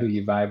figure out who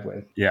you vibe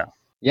with. Yeah.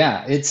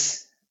 Yeah,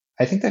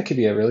 I think that could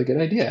be a really good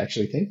idea,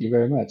 actually. Thank you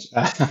very much.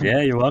 Yeah,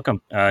 you're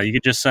welcome. You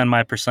could just send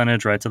my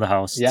percentage right to the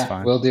house. Yeah, it's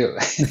fine. Will do.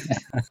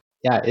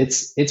 Yeah,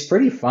 it's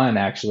pretty fun,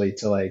 actually,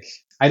 to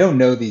I don't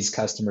know these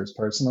customers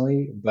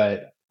personally,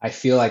 but I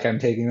feel like I'm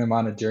taking them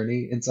on a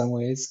journey in some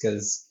ways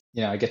because,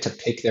 I get to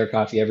pick their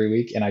coffee every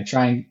week, and I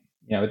try and,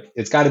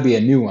 it's got to be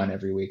a new one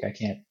every week. I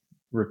can't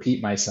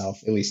repeat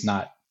myself, at least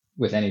not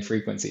with any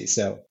frequency.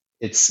 So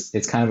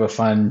it's kind of a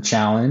fun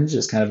challenge.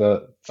 It's kind of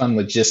a fun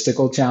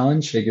logistical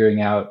challenge,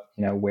 figuring out,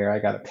 where I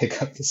got to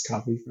pick up this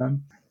coffee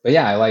from. But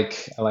yeah, I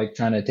like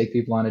trying to take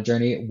people on a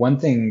journey. One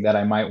thing that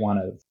I might want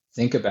to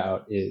think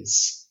about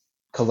is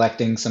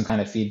collecting some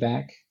kind of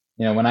feedback.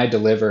 When I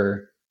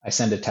deliver, I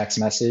send a text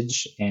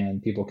message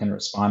and people can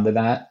respond to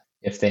that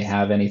if they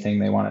have anything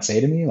they want to say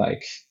to me,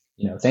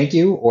 thank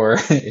you. Or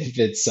if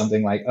it's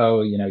something like,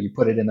 oh, you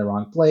put it in the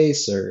wrong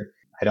place, or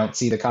I don't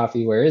see the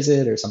coffee, where is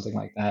it? Or something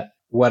like that.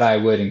 What I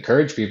would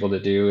encourage people to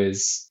do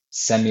is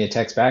send me a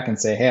text back and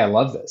say, hey, I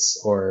love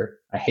this, or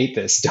I hate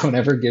this. Don't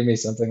ever give me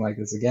something like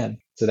this again.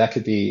 So that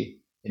could be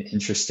an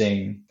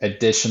interesting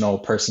additional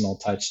personal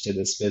touch to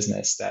this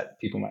business that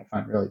people might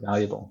find really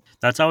valuable.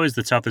 That's always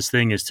the toughest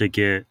thing, is to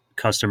get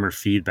customer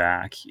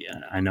feedback,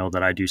 I know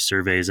that I do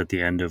surveys at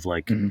the end of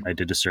I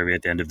did a survey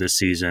at the end of this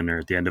season or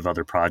at the end of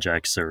other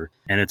projects,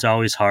 and it's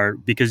always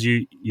hard because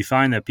you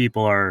find that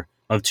people are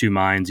of two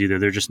minds. Either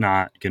they're just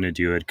not going to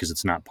do it because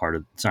it's not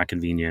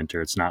convenient,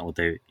 or it's not what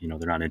they're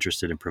not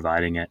interested in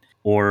providing it,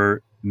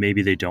 or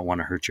maybe they don't want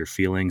to hurt your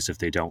feelings if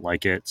they don't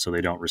like it, so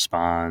they don't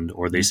respond,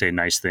 or they say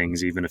nice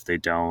things even if they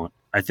don't.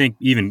 I think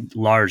even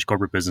large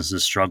corporate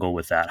businesses struggle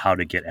with that, how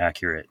to get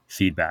accurate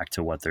feedback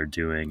to what they're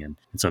doing. And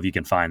so if you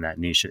can find that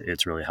niche,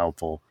 it's really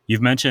helpful.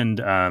 You've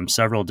mentioned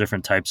several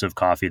different types of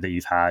coffee that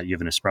you've had. You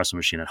have an espresso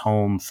machine at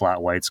home.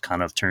 Flat whites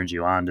kind of turned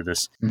you on to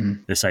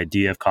this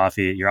idea of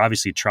coffee. You're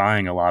obviously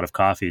trying a lot of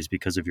coffees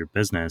because of your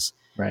business.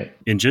 Right.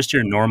 In just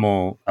your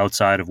normal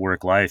outside of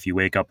work life, you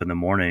wake up in the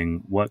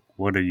morning, what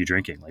are you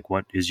drinking? Like,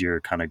 what is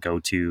your kind of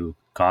go-to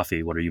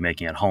coffee? What are you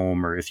making at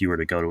home? Or if you were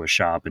to go to a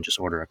shop and just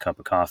order a cup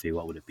of coffee,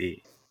 what would it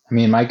be? I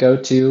mean, my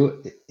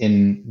go-to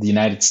in the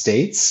United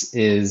States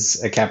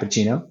is a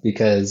cappuccino,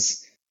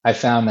 because I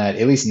found that,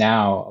 at least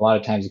now, a lot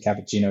of times a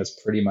cappuccino is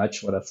pretty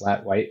much what a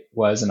flat white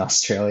was in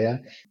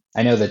Australia.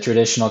 I know the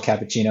traditional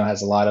cappuccino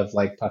has a lot of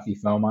like puffy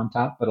foam on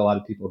top, but a lot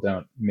of people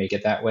don't make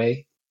it that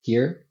way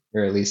here,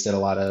 or at least at a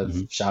lot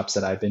of shops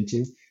that I've been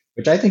to,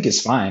 which I think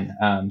is fine.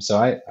 So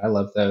I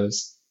love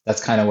those.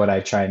 That's kind of what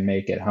I try and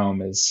make at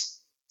home, is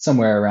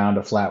somewhere around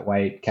a flat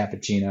white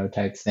cappuccino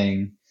type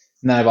thing.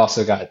 And then I've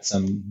also got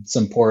some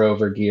pour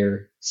over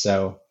gear.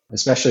 So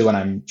especially when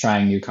I'm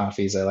trying new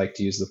coffees, I like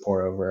to use the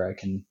pour over. I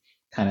can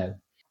kind of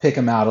pick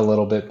them out a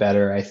little bit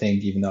better, I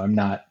think, even though I'm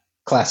not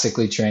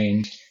classically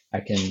trained. I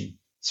can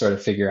sort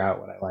of figure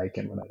out what I like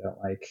and what I don't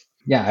like.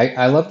 Yeah,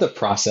 I love the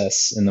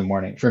process in the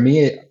morning. For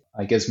me,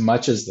 like, as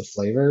much as the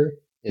flavor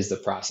is the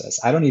process.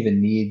 I don't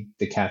even need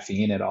the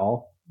caffeine at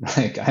all.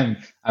 Like, I'm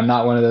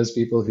not one of those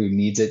people who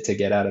needs it to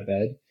get out of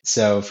bed.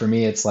 So for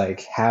me, it's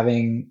like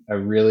having a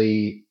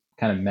really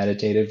kind of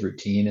meditative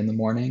routine in the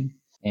morning,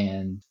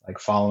 and like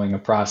following a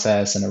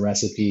process and a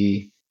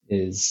recipe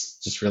is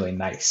just really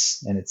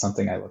nice. And it's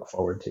something I look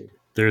forward to.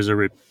 There's a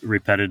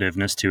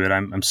repetitiveness to it.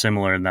 I'm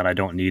similar in that I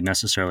don't need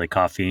necessarily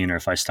caffeine, or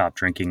if I stop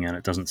drinking it,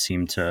 it doesn't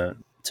seem to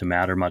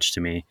matter much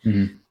to me.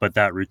 But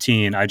that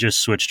routine, I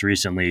just switched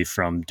recently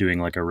from doing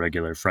like a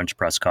regular French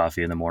press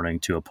coffee in the morning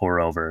to a pour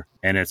over.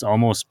 And it's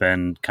almost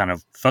been kind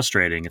of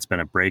frustrating. It's been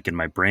a break in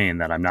my brain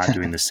that I'm not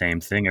doing the same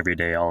thing every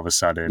day all of a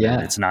sudden. Yeah.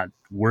 And it's not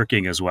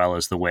working as well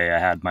as the way I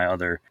had my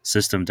other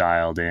system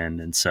dialed in.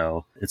 And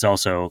so it's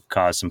also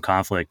caused some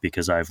conflict,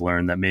 because I've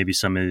learned that maybe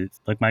some of,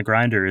 like, my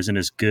grinder isn't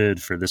as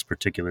good for this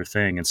particular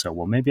thing. And so,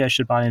 well, maybe I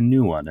should buy a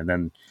new one. And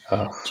then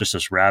just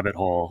this rabbit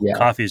hole. Yeah.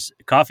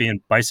 Coffee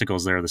and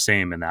bicycles, they're the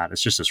same in that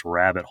it's just this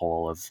rabbit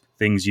hole of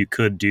things you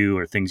could do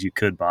or things you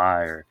could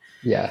buy or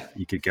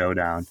you could go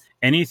down.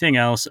 Anything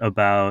else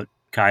about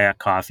Kayak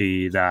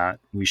Coffee that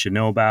we should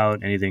know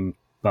about? Anything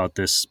about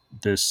this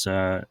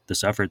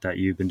effort that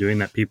you've been doing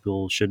that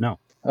people should know?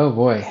 Oh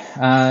boy.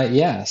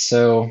 Yeah.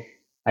 So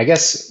I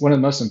guess one of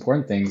the most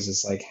important things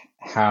is like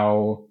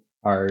how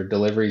our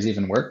deliveries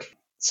even work.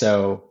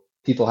 So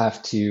people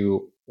have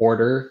to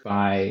order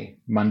by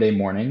Monday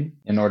morning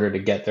in order to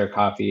get their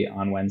coffee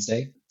on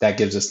Wednesday. That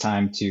gives us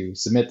time to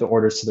submit the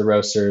orders to the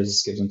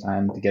roasters, gives them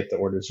time to get the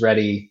orders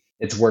ready.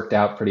 It's worked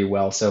out pretty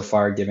well so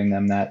far, giving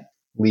them that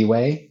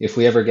leeway. If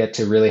we ever get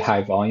to really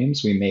high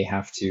volumes, we may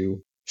have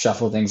to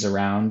shuffle things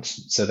around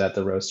so that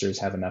the roasters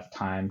have enough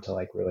time to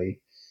like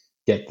really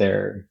get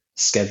their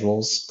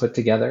schedules put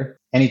together.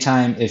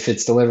 Anytime, if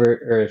it's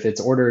delivered or if it's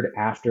ordered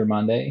after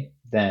Monday,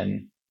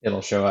 then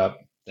it'll show up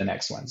the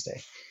next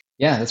Wednesday.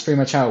 Yeah, that's pretty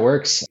much how it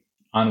works.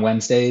 On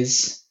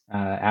Wednesdays,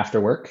 after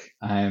work,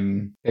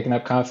 I'm picking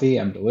up coffee,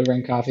 I'm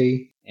delivering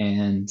coffee,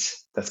 and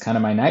that's kind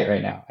of my night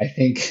right now. I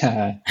think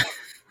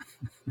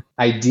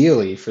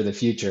ideally for the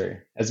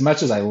future, as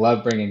much as I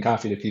love bringing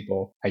coffee to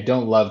people, I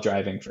don't love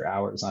driving for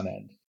hours on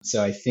end.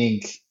 So I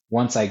think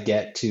once I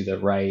get to the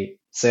right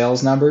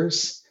sales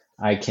numbers,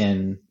 I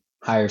can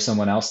hire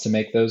someone else to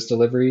make those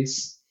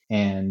deliveries.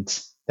 And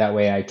that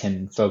way I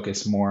can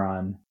focus more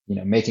on,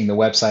 making the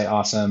website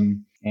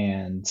awesome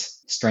and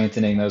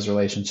strengthening those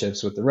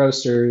relationships with the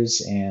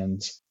roasters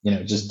and,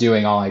 just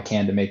doing all I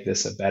can to make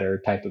this a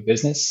better type of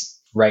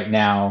business. Right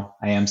now,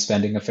 I am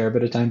spending a fair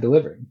bit of time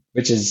delivering,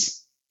 which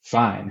is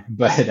fine.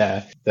 But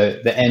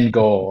the end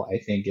goal, I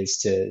think, is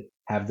to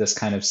have this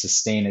kind of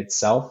sustain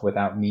itself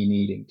without me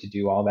needing to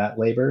do all that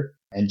labor,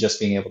 and just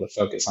being able to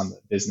focus on the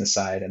business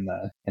side and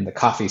the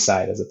coffee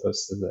side as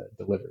opposed to the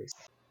deliveries.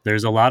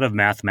 There's a lot of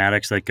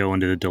mathematics that go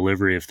into the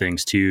delivery of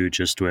things too,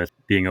 just with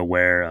being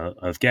aware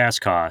of gas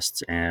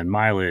costs and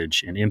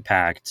mileage and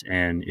impact.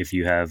 And if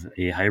you have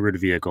a hybrid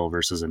vehicle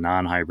versus a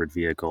non-hybrid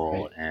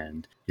vehicle, right,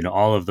 and,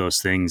 all of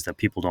those things that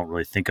people don't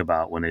really think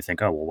about when they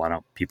think, oh, well, why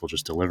don't people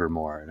just deliver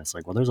more? And it's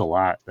like, well, there's a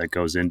lot that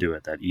goes into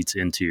it that eats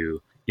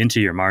into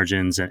your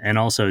margins, and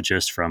also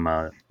just from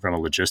a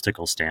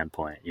logistical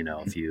standpoint.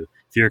 If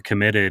you're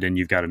committed and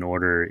you've got an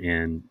order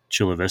in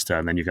Chula Vista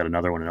and then you've got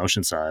another one in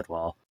Oceanside,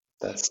 well,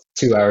 That's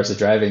 2 hours of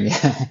driving.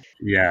 Yeah.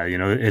 Yeah,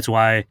 it's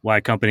why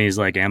companies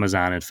like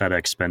Amazon and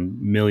FedEx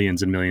spend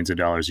millions and millions of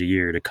dollars a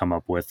year to come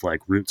up with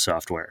like route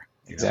software,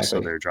 so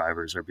Exactly. their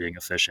drivers are being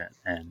efficient.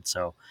 And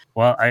so,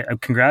 well, I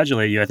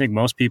congratulate you. I think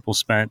most people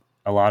spent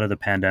a lot of the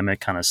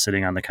pandemic kind of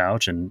sitting on the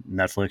couch and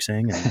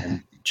Netflixing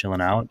and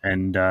chilling out,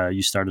 and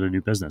you started a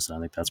new business. And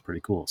I think that's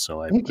pretty cool.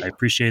 So I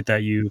appreciate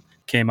that you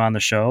came on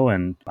the show.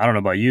 And I don't know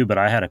about you, but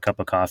I had a cup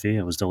of coffee.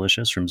 It was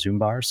delicious from Zoom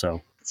Bar.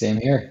 So Same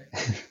here.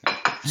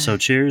 so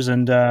cheers,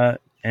 and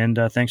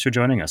thanks for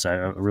joining us. I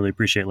really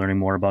appreciate learning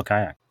more about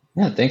Kayak.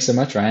 Yeah, thanks so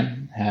much,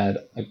 Ryan. Had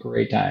a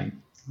great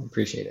time.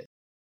 Appreciate it.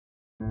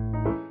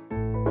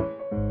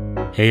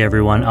 Hey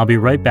everyone, I'll be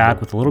right back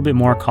with a little bit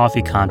more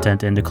coffee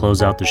content and to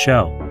close out the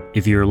show.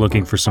 If you're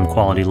looking for some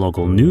quality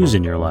local news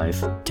in your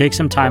life, take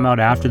some time out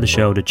after the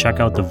show to check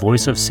out the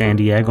Voice of San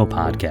Diego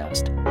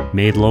podcast.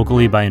 Made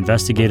locally by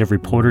investigative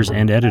reporters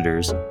and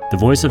editors, the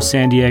Voice of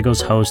San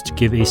Diego's hosts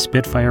give a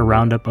Spitfire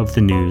roundup of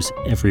the news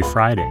every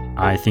Friday.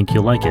 I think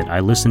you'll like it.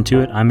 I listen to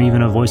it. I'm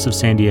even a Voice of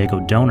San Diego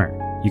donor.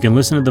 You can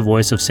listen to the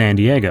Voice of San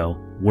Diego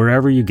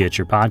wherever you get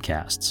your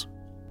podcasts.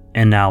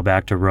 And now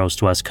back to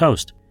Roast West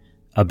Coast.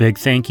 A big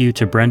thank you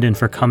to Brendan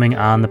for coming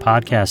on the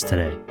podcast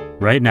today.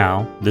 Right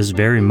now, this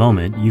very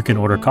moment, you can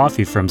order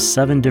coffee from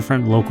 7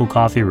 different local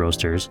coffee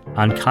roasters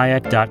on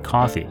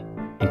kayak.coffee,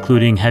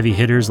 including heavy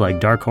hitters like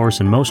Dark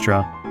Horse and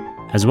Mostra,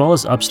 as well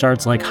as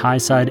upstarts like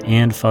Highside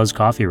and Fuzz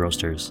Coffee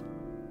Roasters.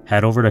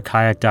 Head over to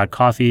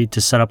kayak.coffee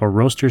to set up a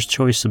Roaster's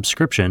Choice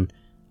subscription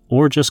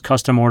or just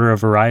custom order a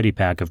variety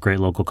pack of great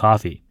local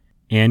coffee,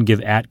 and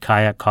give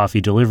 @Kayak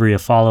Coffee Delivery a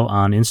follow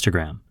on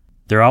Instagram.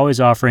 They're always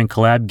offering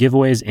collab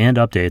giveaways and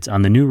updates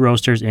on the new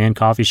roasters and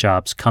coffee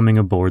shops coming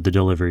aboard the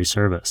delivery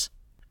service.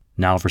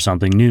 Now for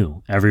something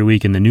new. Every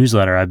week in the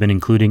newsletter, I've been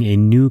including a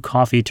new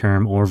coffee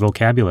term or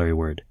vocabulary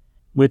word,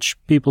 which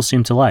people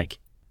seem to like.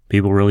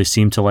 People really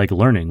seem to like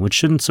learning, which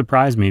shouldn't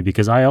surprise me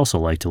because I also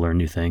like to learn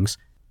new things.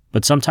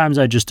 But sometimes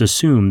I just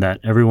assume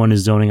that everyone is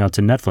zoning out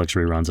to Netflix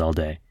reruns all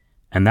day,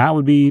 and that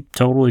would be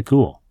totally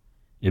cool.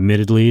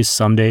 Admittedly,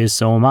 some days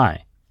so am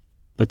I.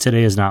 But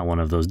today is not one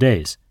of those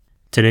days.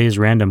 Today's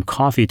random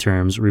coffee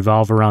terms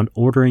revolve around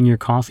ordering your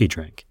coffee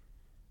drink.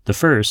 The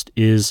first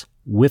is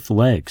with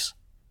legs.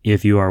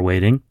 If you are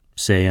waiting,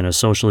 say in a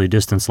socially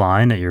distanced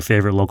line at your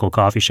favorite local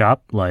coffee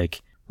shop,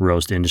 like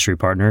Roast Industry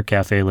Partner,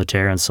 Cafe La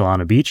Terre in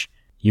Solana Beach,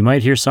 you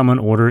might hear someone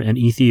order an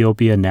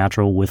Ethiopia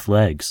Natural with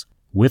legs.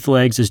 With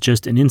legs is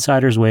just an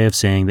insider's way of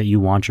saying that you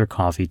want your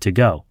coffee to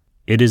go.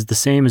 It is the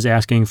same as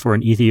asking for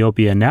an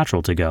Ethiopia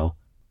Natural to go,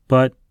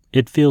 but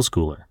it feels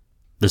cooler.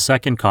 The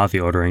second coffee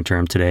ordering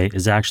term today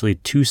is actually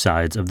 2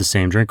 sides of the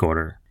same drink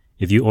order.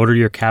 If you order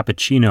your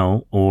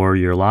cappuccino or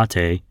your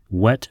latte,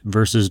 wet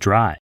versus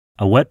dry.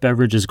 A wet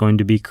beverage is going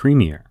to be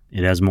creamier.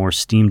 It has more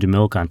steamed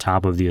milk on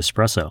top of the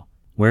espresso,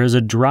 whereas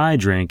a dry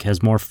drink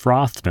has more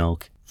frothed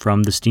milk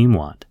from the steam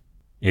wand.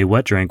 A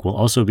wet drink will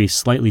also be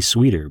slightly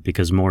sweeter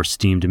because more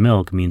steamed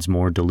milk means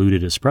more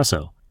diluted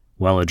espresso,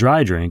 while a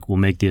dry drink will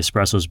make the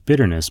espresso's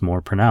bitterness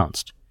more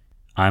pronounced.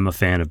 I'm a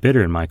fan of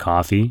bitter in my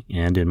coffee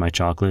and in my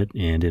chocolate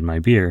and in my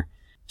beer,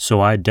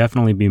 so I'd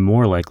definitely be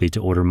more likely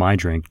to order my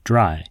drink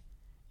dry.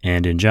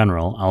 And in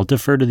general, I'll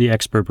defer to the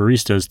expert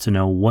baristas to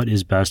know what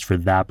is best for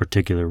that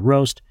particular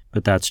roast,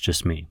 but that's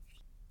just me.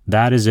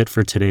 That is it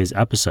for today's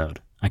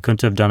episode. I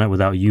couldn't have done it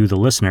without you, the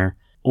listener,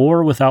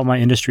 or without my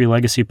industry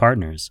legacy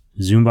partners,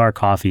 Zoom Bar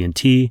Coffee and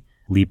Tea,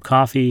 Leap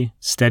Coffee,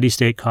 Steady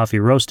State Coffee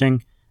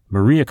Roasting,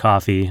 Maria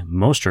Coffee,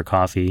 Mostra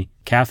Coffee,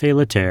 Cafe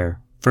La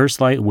Terre,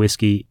 First Light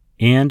Whiskey,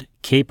 and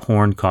Cape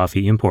Horn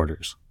Coffee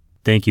Importers.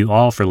 Thank you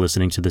all for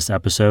listening to this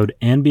episode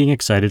and being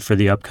excited for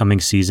the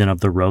upcoming season of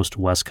the Roast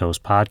West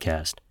Coast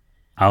podcast.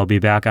 I'll be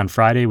back on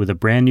Friday with a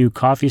brand new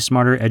Coffee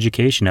Smarter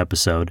education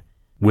episode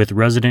with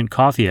resident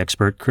coffee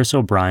expert Chris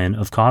O'Brien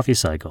of Coffee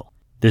Cycle.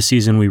 This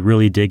season we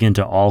really dig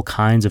into all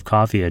kinds of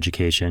coffee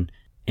education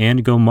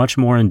and go much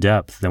more in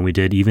depth than we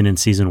did even in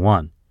season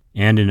 1.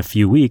 And in a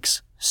few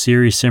weeks,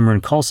 Siri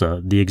Simran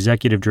Khalsa, the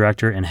executive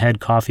director and head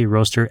coffee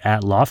roaster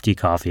at Lofty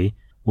Coffee,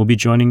 will be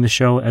joining the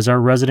show as our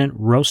resident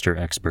roaster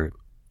expert.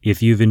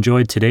 If you've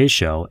enjoyed today's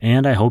show,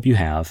 and I hope you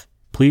have,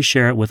 please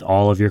share it with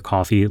all of your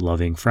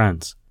coffee-loving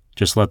friends.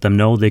 Just let them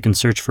know they can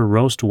search for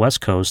Roast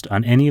West Coast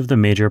on any of the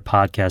major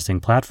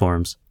podcasting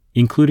platforms,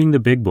 including the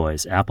big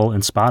boys, Apple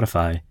and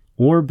Spotify,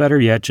 or better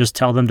yet, just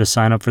tell them to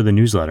sign up for the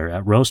newsletter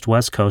at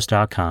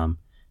roastwestcoast.com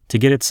to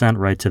get it sent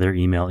right to their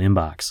email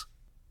inbox.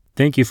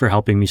 Thank you for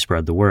helping me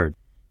spread the word.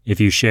 If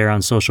you share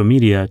on social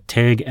media,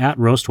 tag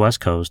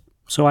 @RoastWestCoast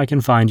so I can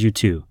find you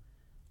too.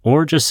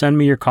 Or just send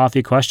me your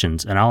coffee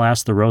questions and I'll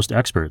ask the roast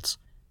experts.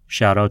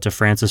 Shout out to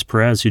Francis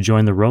Perez, who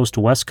joined the Roast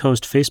West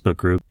Coast Facebook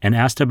group and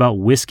asked about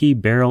whiskey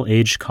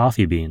barrel-aged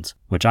coffee beans,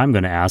 which I'm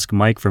going to ask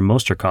Mike from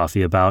Mostra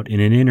Coffee about in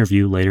an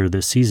interview later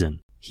this season.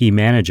 He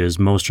manages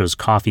Mostra's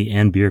coffee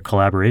and beer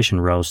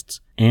collaboration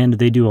roasts, and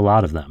they do a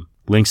lot of them.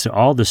 Links to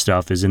all this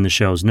stuff is in the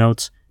show's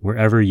notes,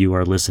 wherever you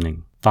are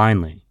listening.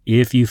 Finally,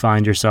 if you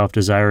find yourself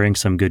desiring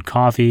some good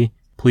coffee,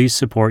 please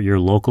support your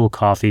local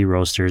coffee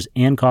roasters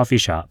and coffee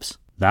shops.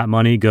 That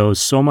money goes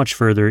so much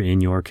further in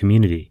your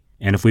community.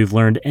 And if we've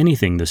learned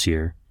anything this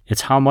year,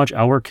 it's how much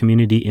our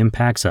community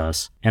impacts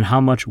us and how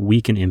much we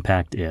can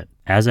impact it.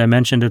 As I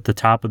mentioned at the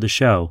top of the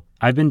show,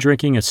 I've been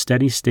drinking a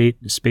Steady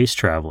State Space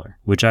Traveler,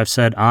 which I've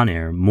said on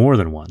air more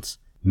than once.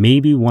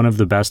 Maybe one of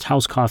the best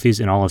house coffees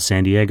in all of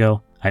San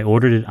Diego. I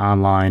ordered it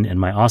online and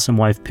my awesome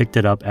wife picked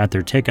it up at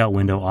their takeout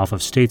window off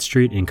of State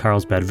Street in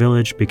Carlsbad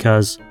Village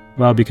because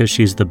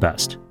she's the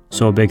best.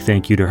 So a big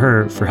thank you to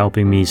her for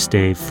helping me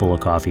stay full of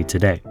coffee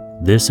today.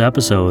 This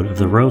episode of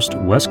the Roast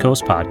West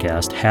Coast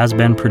podcast has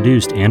been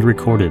produced and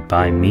recorded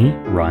by me,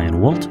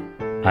 Ryan Wolt.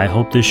 I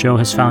hope this show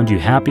has found you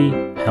happy,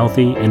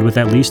 healthy, and with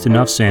at least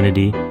enough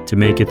sanity to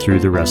make it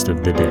through the rest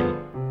of the day.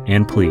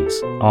 And please,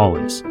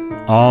 always,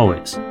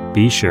 always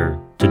be sure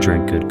to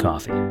drink good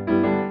coffee.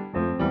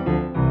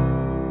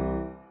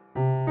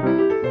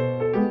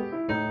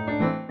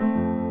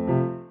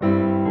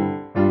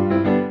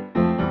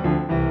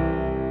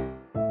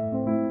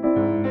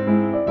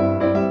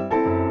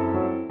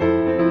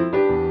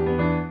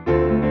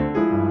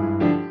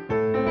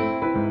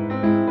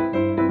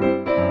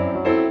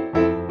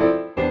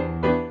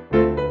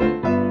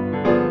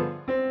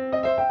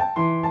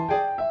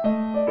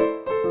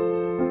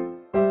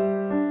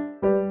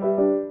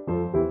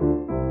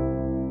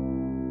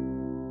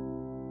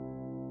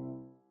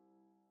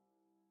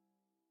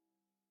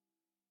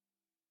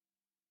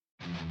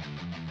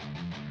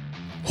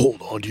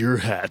 Hold on to your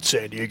hat.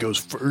 San Diego's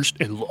first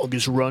and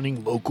longest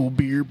running local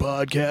beer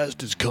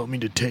podcast is coming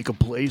to take a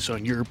place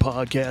on your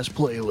podcast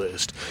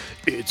playlist.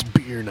 It's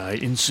Beer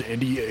Night in San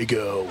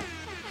Diego.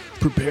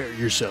 Prepare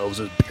yourselves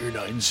as Beer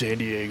Night in San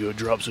Diego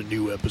drops a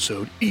new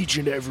episode each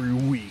and every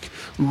week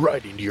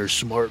right into your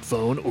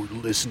smartphone or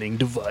listening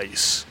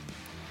device.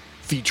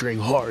 Featuring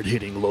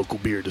hard-hitting local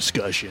beer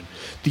discussion,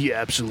 the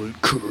absolute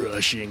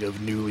crushing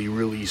of newly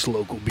released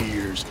local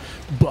beers,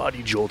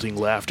 body-jolting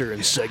laughter,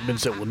 and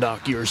segments that will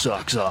knock your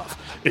socks off.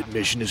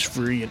 Admission is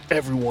free and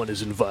everyone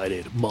is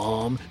invited.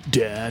 Mom,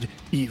 Dad,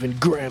 even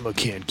Grandma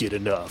can't get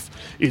enough.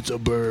 It's a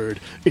bird,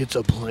 it's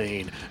a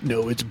plane.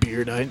 No, it's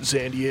Beer Night in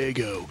San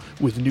Diego,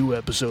 with new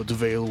episodes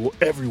available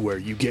everywhere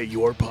you get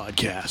your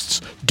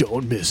podcasts.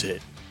 Don't miss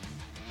it.